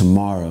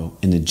 tomorrow,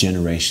 and the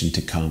generation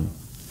to come.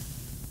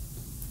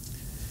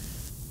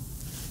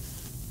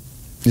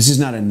 This is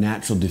not a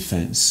natural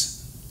defense.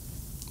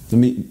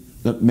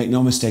 Make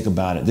no mistake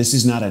about it. This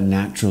is not a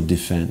natural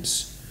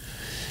defense.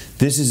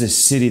 This is a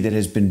city that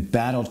has been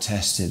battle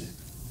tested.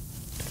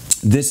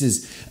 This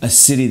is a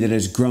city that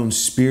has grown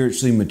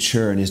spiritually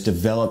mature and has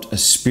developed a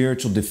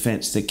spiritual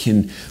defense that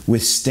can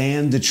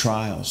withstand the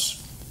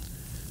trials.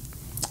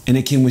 And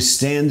it can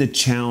withstand the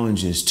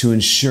challenges to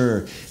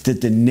ensure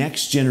that the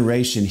next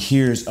generation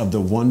hears of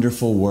the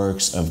wonderful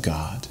works of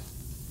God.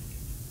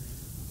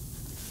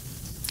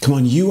 Come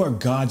on, you are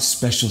God's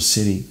special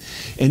city.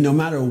 And no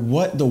matter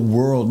what the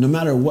world, no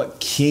matter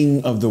what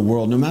king of the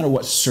world, no matter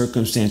what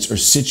circumstance or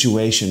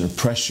situation or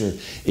pressure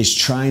is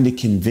trying to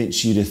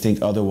convince you to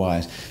think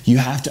otherwise, you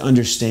have to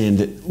understand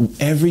that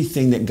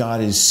everything that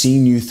God has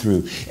seen you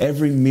through,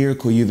 every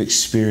miracle you've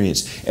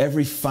experienced,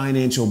 every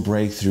financial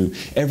breakthrough,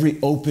 every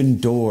open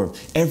door,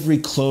 every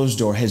closed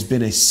door has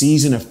been a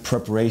season of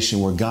preparation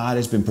where God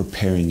has been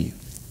preparing you.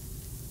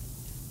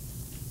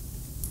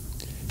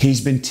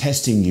 He's been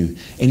testing you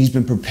and He's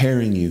been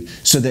preparing you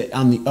so that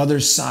on the other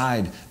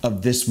side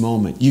of this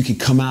moment, you could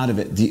come out of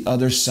it the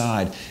other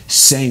side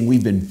saying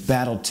we've been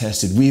battle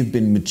tested, we've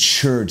been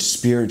matured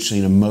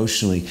spiritually and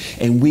emotionally,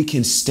 and we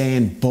can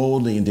stand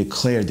boldly and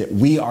declare that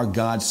we are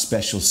God's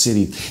special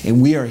city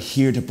and we are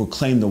here to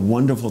proclaim the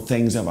wonderful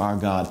things of our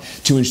God,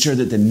 to ensure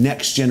that the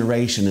next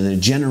generation and the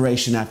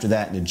generation after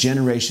that and the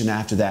generation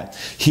after that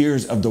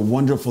hears of the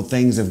wonderful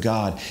things of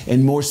God.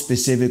 And more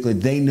specifically,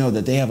 they know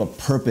that they have a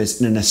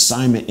purpose and an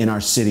assignment in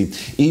our city.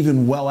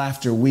 Even well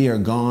after we are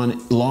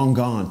gone, long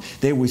gone,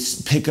 they will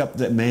pick up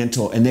the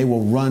mantle and they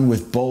will run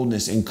with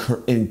boldness and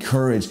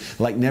courage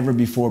like never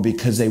before,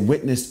 because they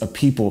witnessed a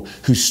people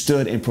who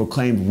stood and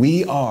proclaimed,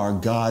 we are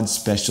God's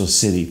special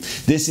city.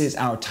 This is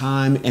our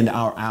time and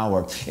our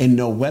hour, and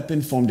no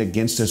weapon formed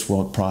against us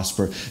will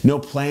prosper. No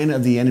plan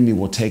of the enemy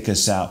will take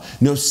us out.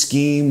 No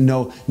scheme,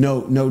 no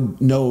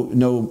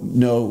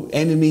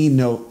enemy,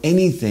 no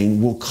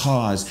anything will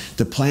cause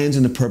the plans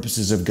and the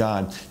purposes of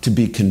God to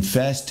be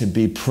confessed, to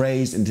be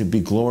praised, and to be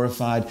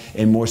glorified,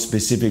 and more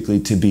specifically,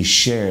 to be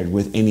shared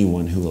with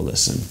anyone who will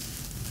listen.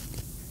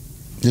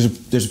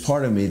 There's a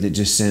part of me that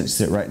just sensed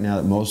that right now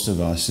that most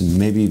of us, and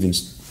maybe even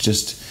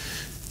just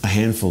a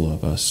handful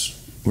of us,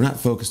 we're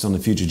not focused on the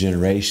future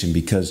generation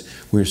because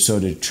we're so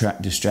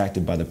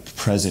distracted by the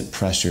present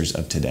pressures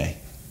of today.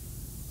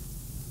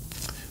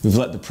 We've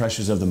let the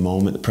pressures of the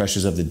moment, the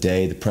pressures of the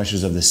day, the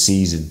pressures of the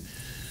season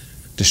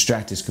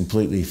distract us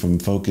completely from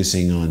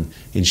focusing on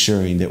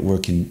ensuring that we're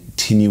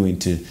continuing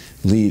to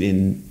lead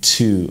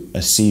into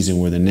a season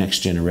where the next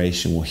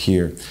generation will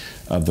hear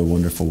of the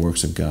wonderful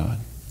works of God.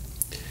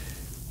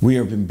 We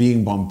are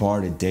being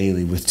bombarded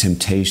daily with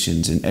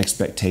temptations and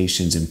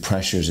expectations and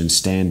pressures and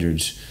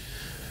standards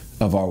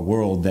of our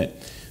world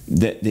that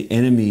the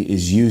enemy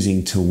is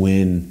using to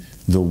win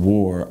the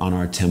war on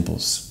our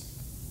temples.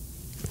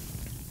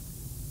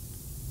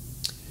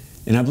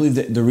 And I believe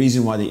that the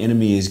reason why the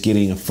enemy is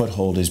getting a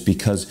foothold is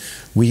because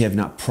we have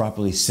not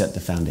properly set the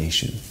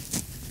foundation.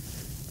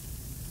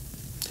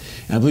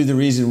 And I believe the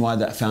reason why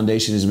that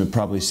foundation hasn't been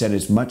properly set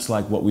is much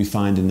like what we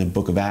find in the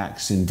book of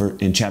Acts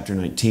in chapter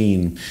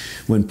 19,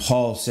 when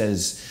Paul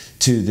says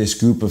to this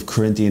group of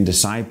Corinthian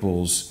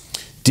disciples,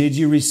 did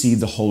you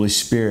receive the Holy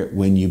Spirit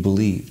when you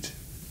believed?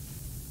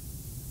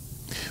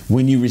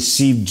 When you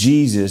received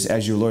Jesus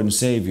as your Lord and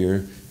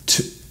Savior,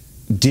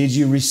 did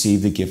you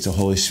receive the gift of the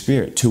Holy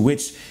Spirit? To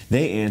which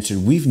they answered,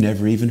 we've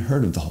never even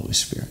heard of the Holy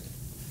Spirit.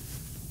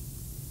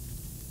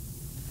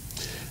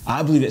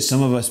 I believe that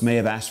some of us may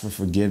have asked for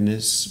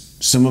forgiveness.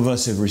 Some of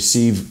us have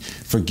received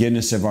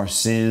forgiveness of our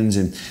sins,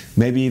 and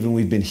maybe even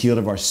we've been healed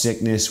of our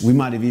sickness. We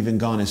might have even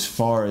gone as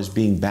far as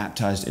being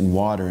baptized in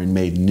water and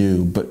made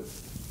new.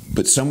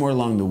 But somewhere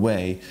along the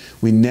way,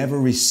 we never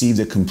received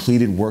the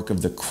completed work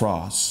of the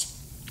cross,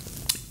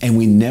 and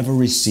we never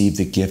received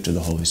the gift of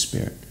the Holy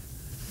Spirit.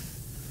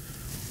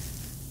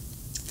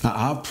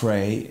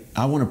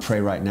 I want to pray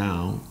right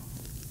now,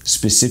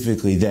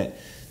 specifically that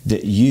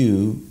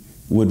you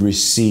would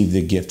receive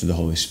the gift of the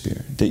Holy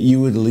Spirit. That you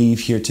would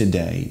leave here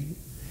today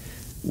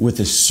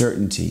with a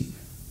certainty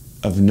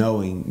of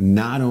knowing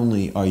not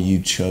only are you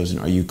chosen,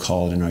 are you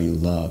called, and are you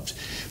loved,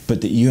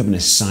 but that you have an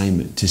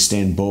assignment to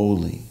stand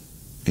boldly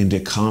and to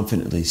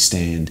confidently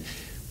stand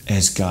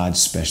as God's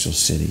special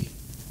city.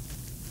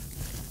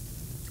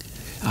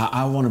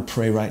 I want to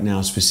pray right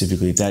now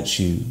specifically, if that's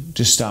you,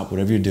 just stop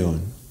whatever you're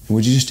doing.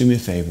 Would you just do me a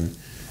favor?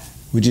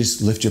 Would you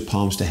just lift your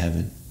palms to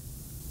heaven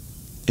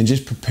and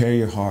just prepare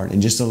your heart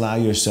and just allow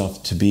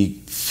yourself to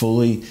be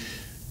fully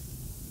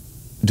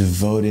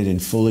devoted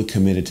and fully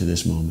committed to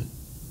this moment.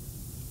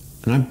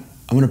 And I'm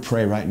going to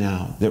pray right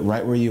now that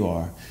right where you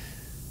are,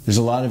 there's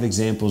a lot of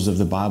examples of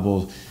the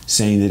Bible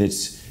saying that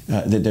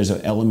that there's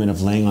an element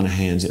of laying on of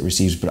hands that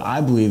receives, but I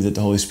believe that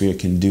the Holy Spirit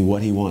can do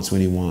what He wants when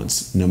He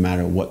wants, no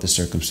matter what the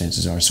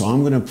circumstances are. So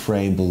I'm going to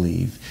pray and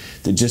believe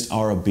that just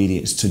our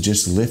obedience to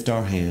just lift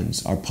our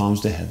hands, our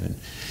palms to heaven,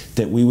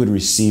 that we would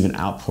receive an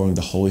outpouring of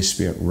the Holy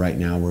Spirit right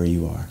now where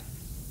you are.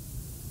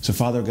 So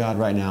Father God,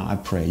 right now I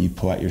pray you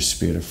pour out your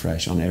Spirit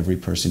afresh on every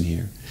person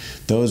here.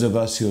 Those of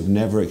us who have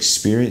never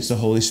experienced the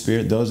Holy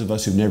Spirit, those of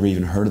us who've never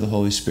even heard of the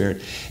Holy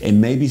Spirit, and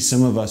maybe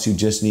some of us who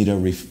just need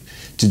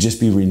to just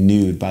be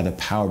renewed by the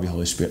power of your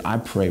Holy Spirit. I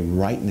pray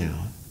right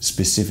now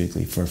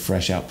specifically for a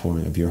fresh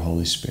outpouring of your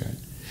Holy Spirit.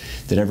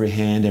 That every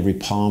hand, every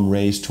palm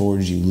raised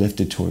towards you,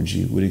 lifted towards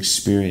you, would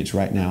experience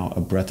right now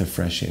a breath of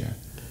fresh air.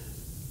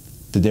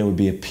 That there would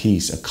be a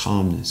peace, a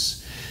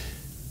calmness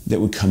that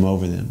would come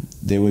over them.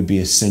 There would be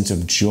a sense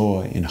of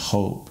joy and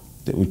hope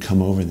that would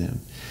come over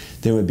them.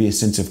 there would be a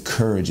sense of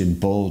courage and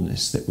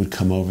boldness that would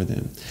come over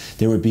them.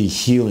 There would be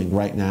healing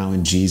right now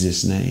in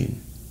Jesus'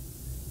 name.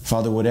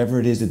 Father, whatever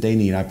it is that they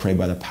need, I pray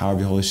by the power of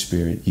your Holy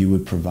Spirit, you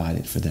would provide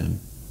it for them.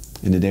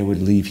 And that they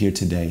would leave here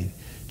today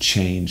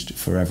changed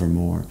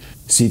forevermore.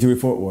 C3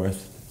 Fort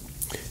Worth,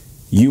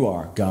 you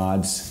are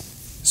God's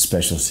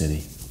special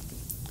city.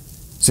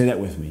 Say that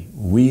with me.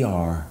 We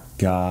are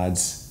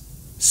God's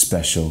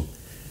special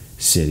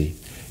city.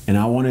 And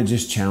I want to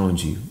just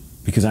challenge you,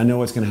 because I know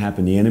what's going to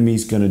happen. The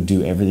enemy's going to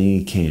do everything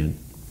he can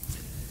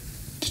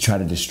to try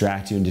to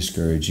distract you and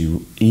discourage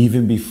you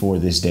even before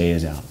this day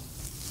is out.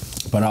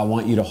 But I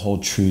want you to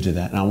hold true to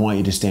that. And I want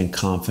you to stand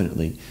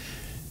confidently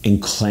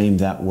and claim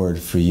that word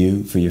for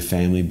you, for your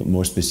family, but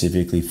more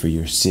specifically for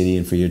your city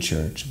and for your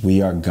church.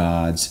 We are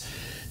God's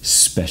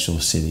special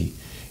city.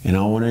 And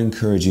I want to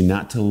encourage you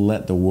not to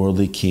let the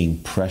worldly king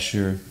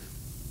pressure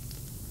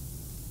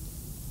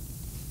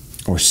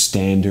or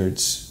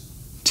standards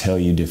tell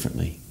you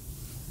differently.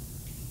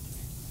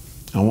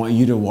 I want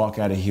you to walk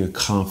out of here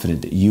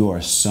confident that you are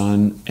a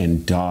son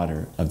and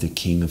daughter of the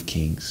King of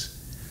Kings.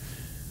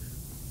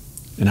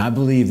 And I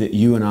believe that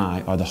you and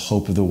I are the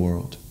hope of the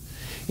world.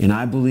 And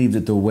I believe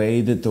that the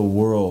way that the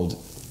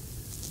world,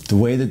 the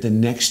way that the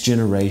next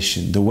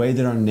generation, the way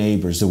that our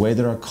neighbors, the way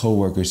that our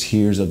coworkers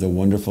hears of the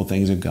wonderful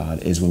things of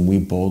God is when we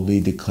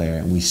boldly declare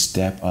and we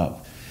step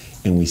up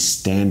and we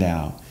stand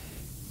out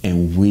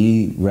and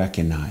we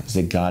recognize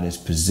that God has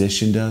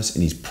positioned us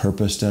and He's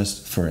purposed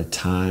us for a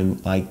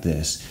time like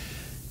this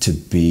to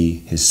be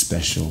His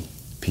special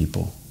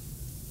people.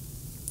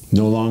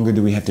 No longer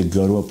do we have to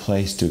go to a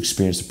place to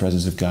experience the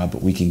presence of God,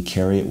 but we can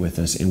carry it with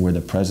us. And where the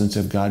presence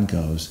of God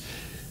goes,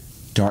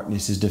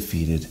 darkness is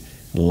defeated,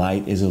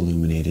 light is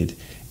illuminated,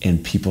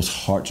 and people's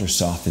hearts are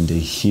softened to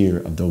hear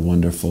of the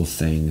wonderful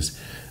things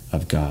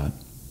of God.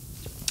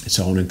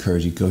 So I want to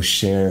encourage you, go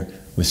share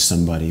with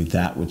somebody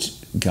that which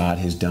God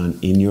has done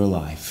in your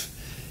life.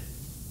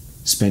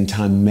 Spend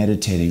time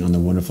meditating on the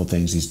wonderful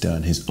things He's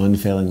done, His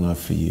unfailing love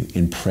for you,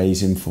 and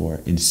praise Him for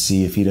it, and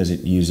see if He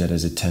doesn't use that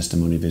as a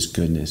testimony of His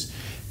goodness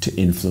to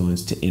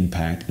influence, to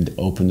impact, and to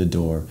open the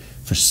door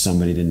for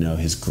somebody to know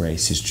His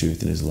grace, His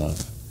truth, and His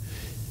love.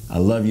 I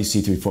love you,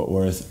 C3 Fort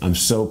Worth. I'm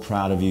so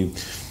proud of you.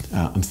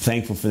 I'm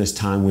thankful for this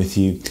time with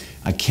you.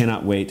 I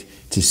cannot wait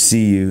to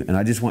see you, and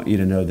I just want you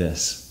to know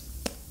this.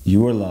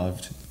 You are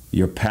loved,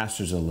 your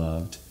pastors are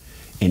loved,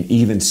 and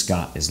even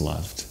Scott is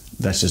loved.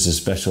 That's just a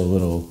special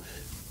little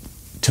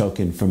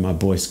token from my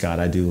boy Scott.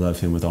 I do love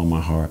him with all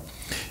my heart.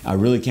 I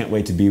really can't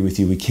wait to be with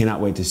you. We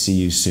cannot wait to see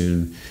you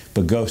soon.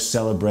 But go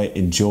celebrate,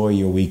 enjoy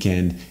your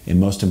weekend, and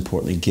most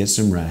importantly, get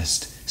some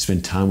rest,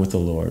 spend time with the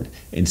Lord,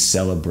 and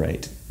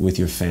celebrate with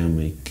your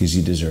family because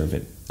you deserve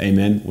it.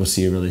 Amen. We'll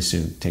see you really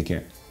soon. Take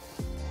care.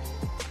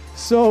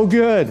 So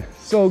good,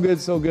 so good,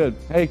 so good.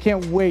 Hey,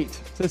 can't wait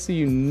to see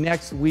you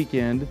next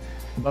weekend.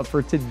 But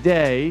for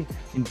today,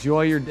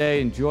 enjoy your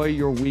day, enjoy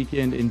your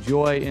weekend,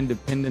 enjoy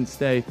Independence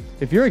Day.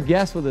 If you're a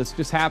guest with us,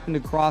 just happened to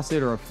cross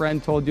it, or a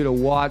friend told you to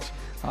watch,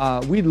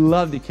 we'd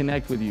love to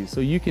connect with you. So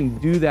you can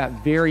do that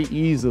very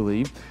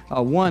easily.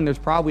 One, there's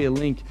probably a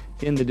link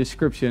in the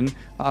description.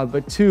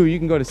 But two, you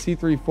can go to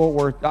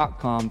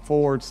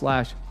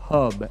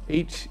c3fortworth.com/hub,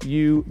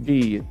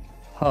 H-U-B.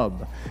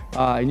 Hub.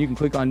 And you can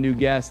click on new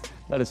guest,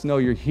 let us know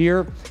you're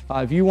here.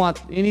 If you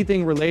want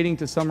anything relating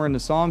to Summer in the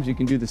Psalms, you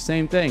can do the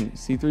same thing,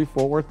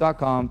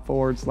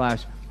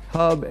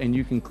 c3fortworth.com/hub, and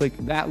you can click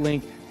that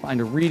link, find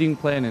a reading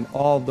plan and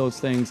all of those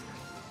things.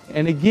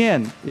 And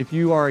again, if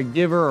you are a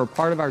giver or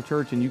part of our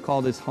church and you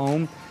call this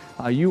home,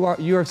 you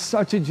are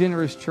such a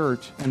generous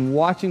church, and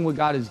watching what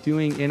God is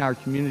doing in our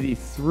community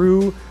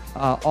through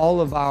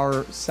all of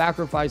our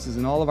sacrifices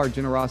and all of our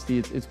generosity,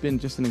 it's been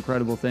just an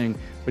incredible thing.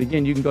 But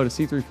again, you can go to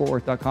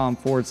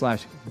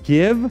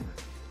c3fortworth.com/give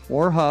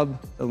or hub.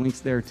 The link's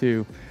there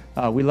too.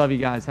 We love you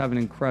guys. Have an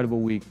incredible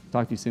week.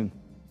 Talk to you soon.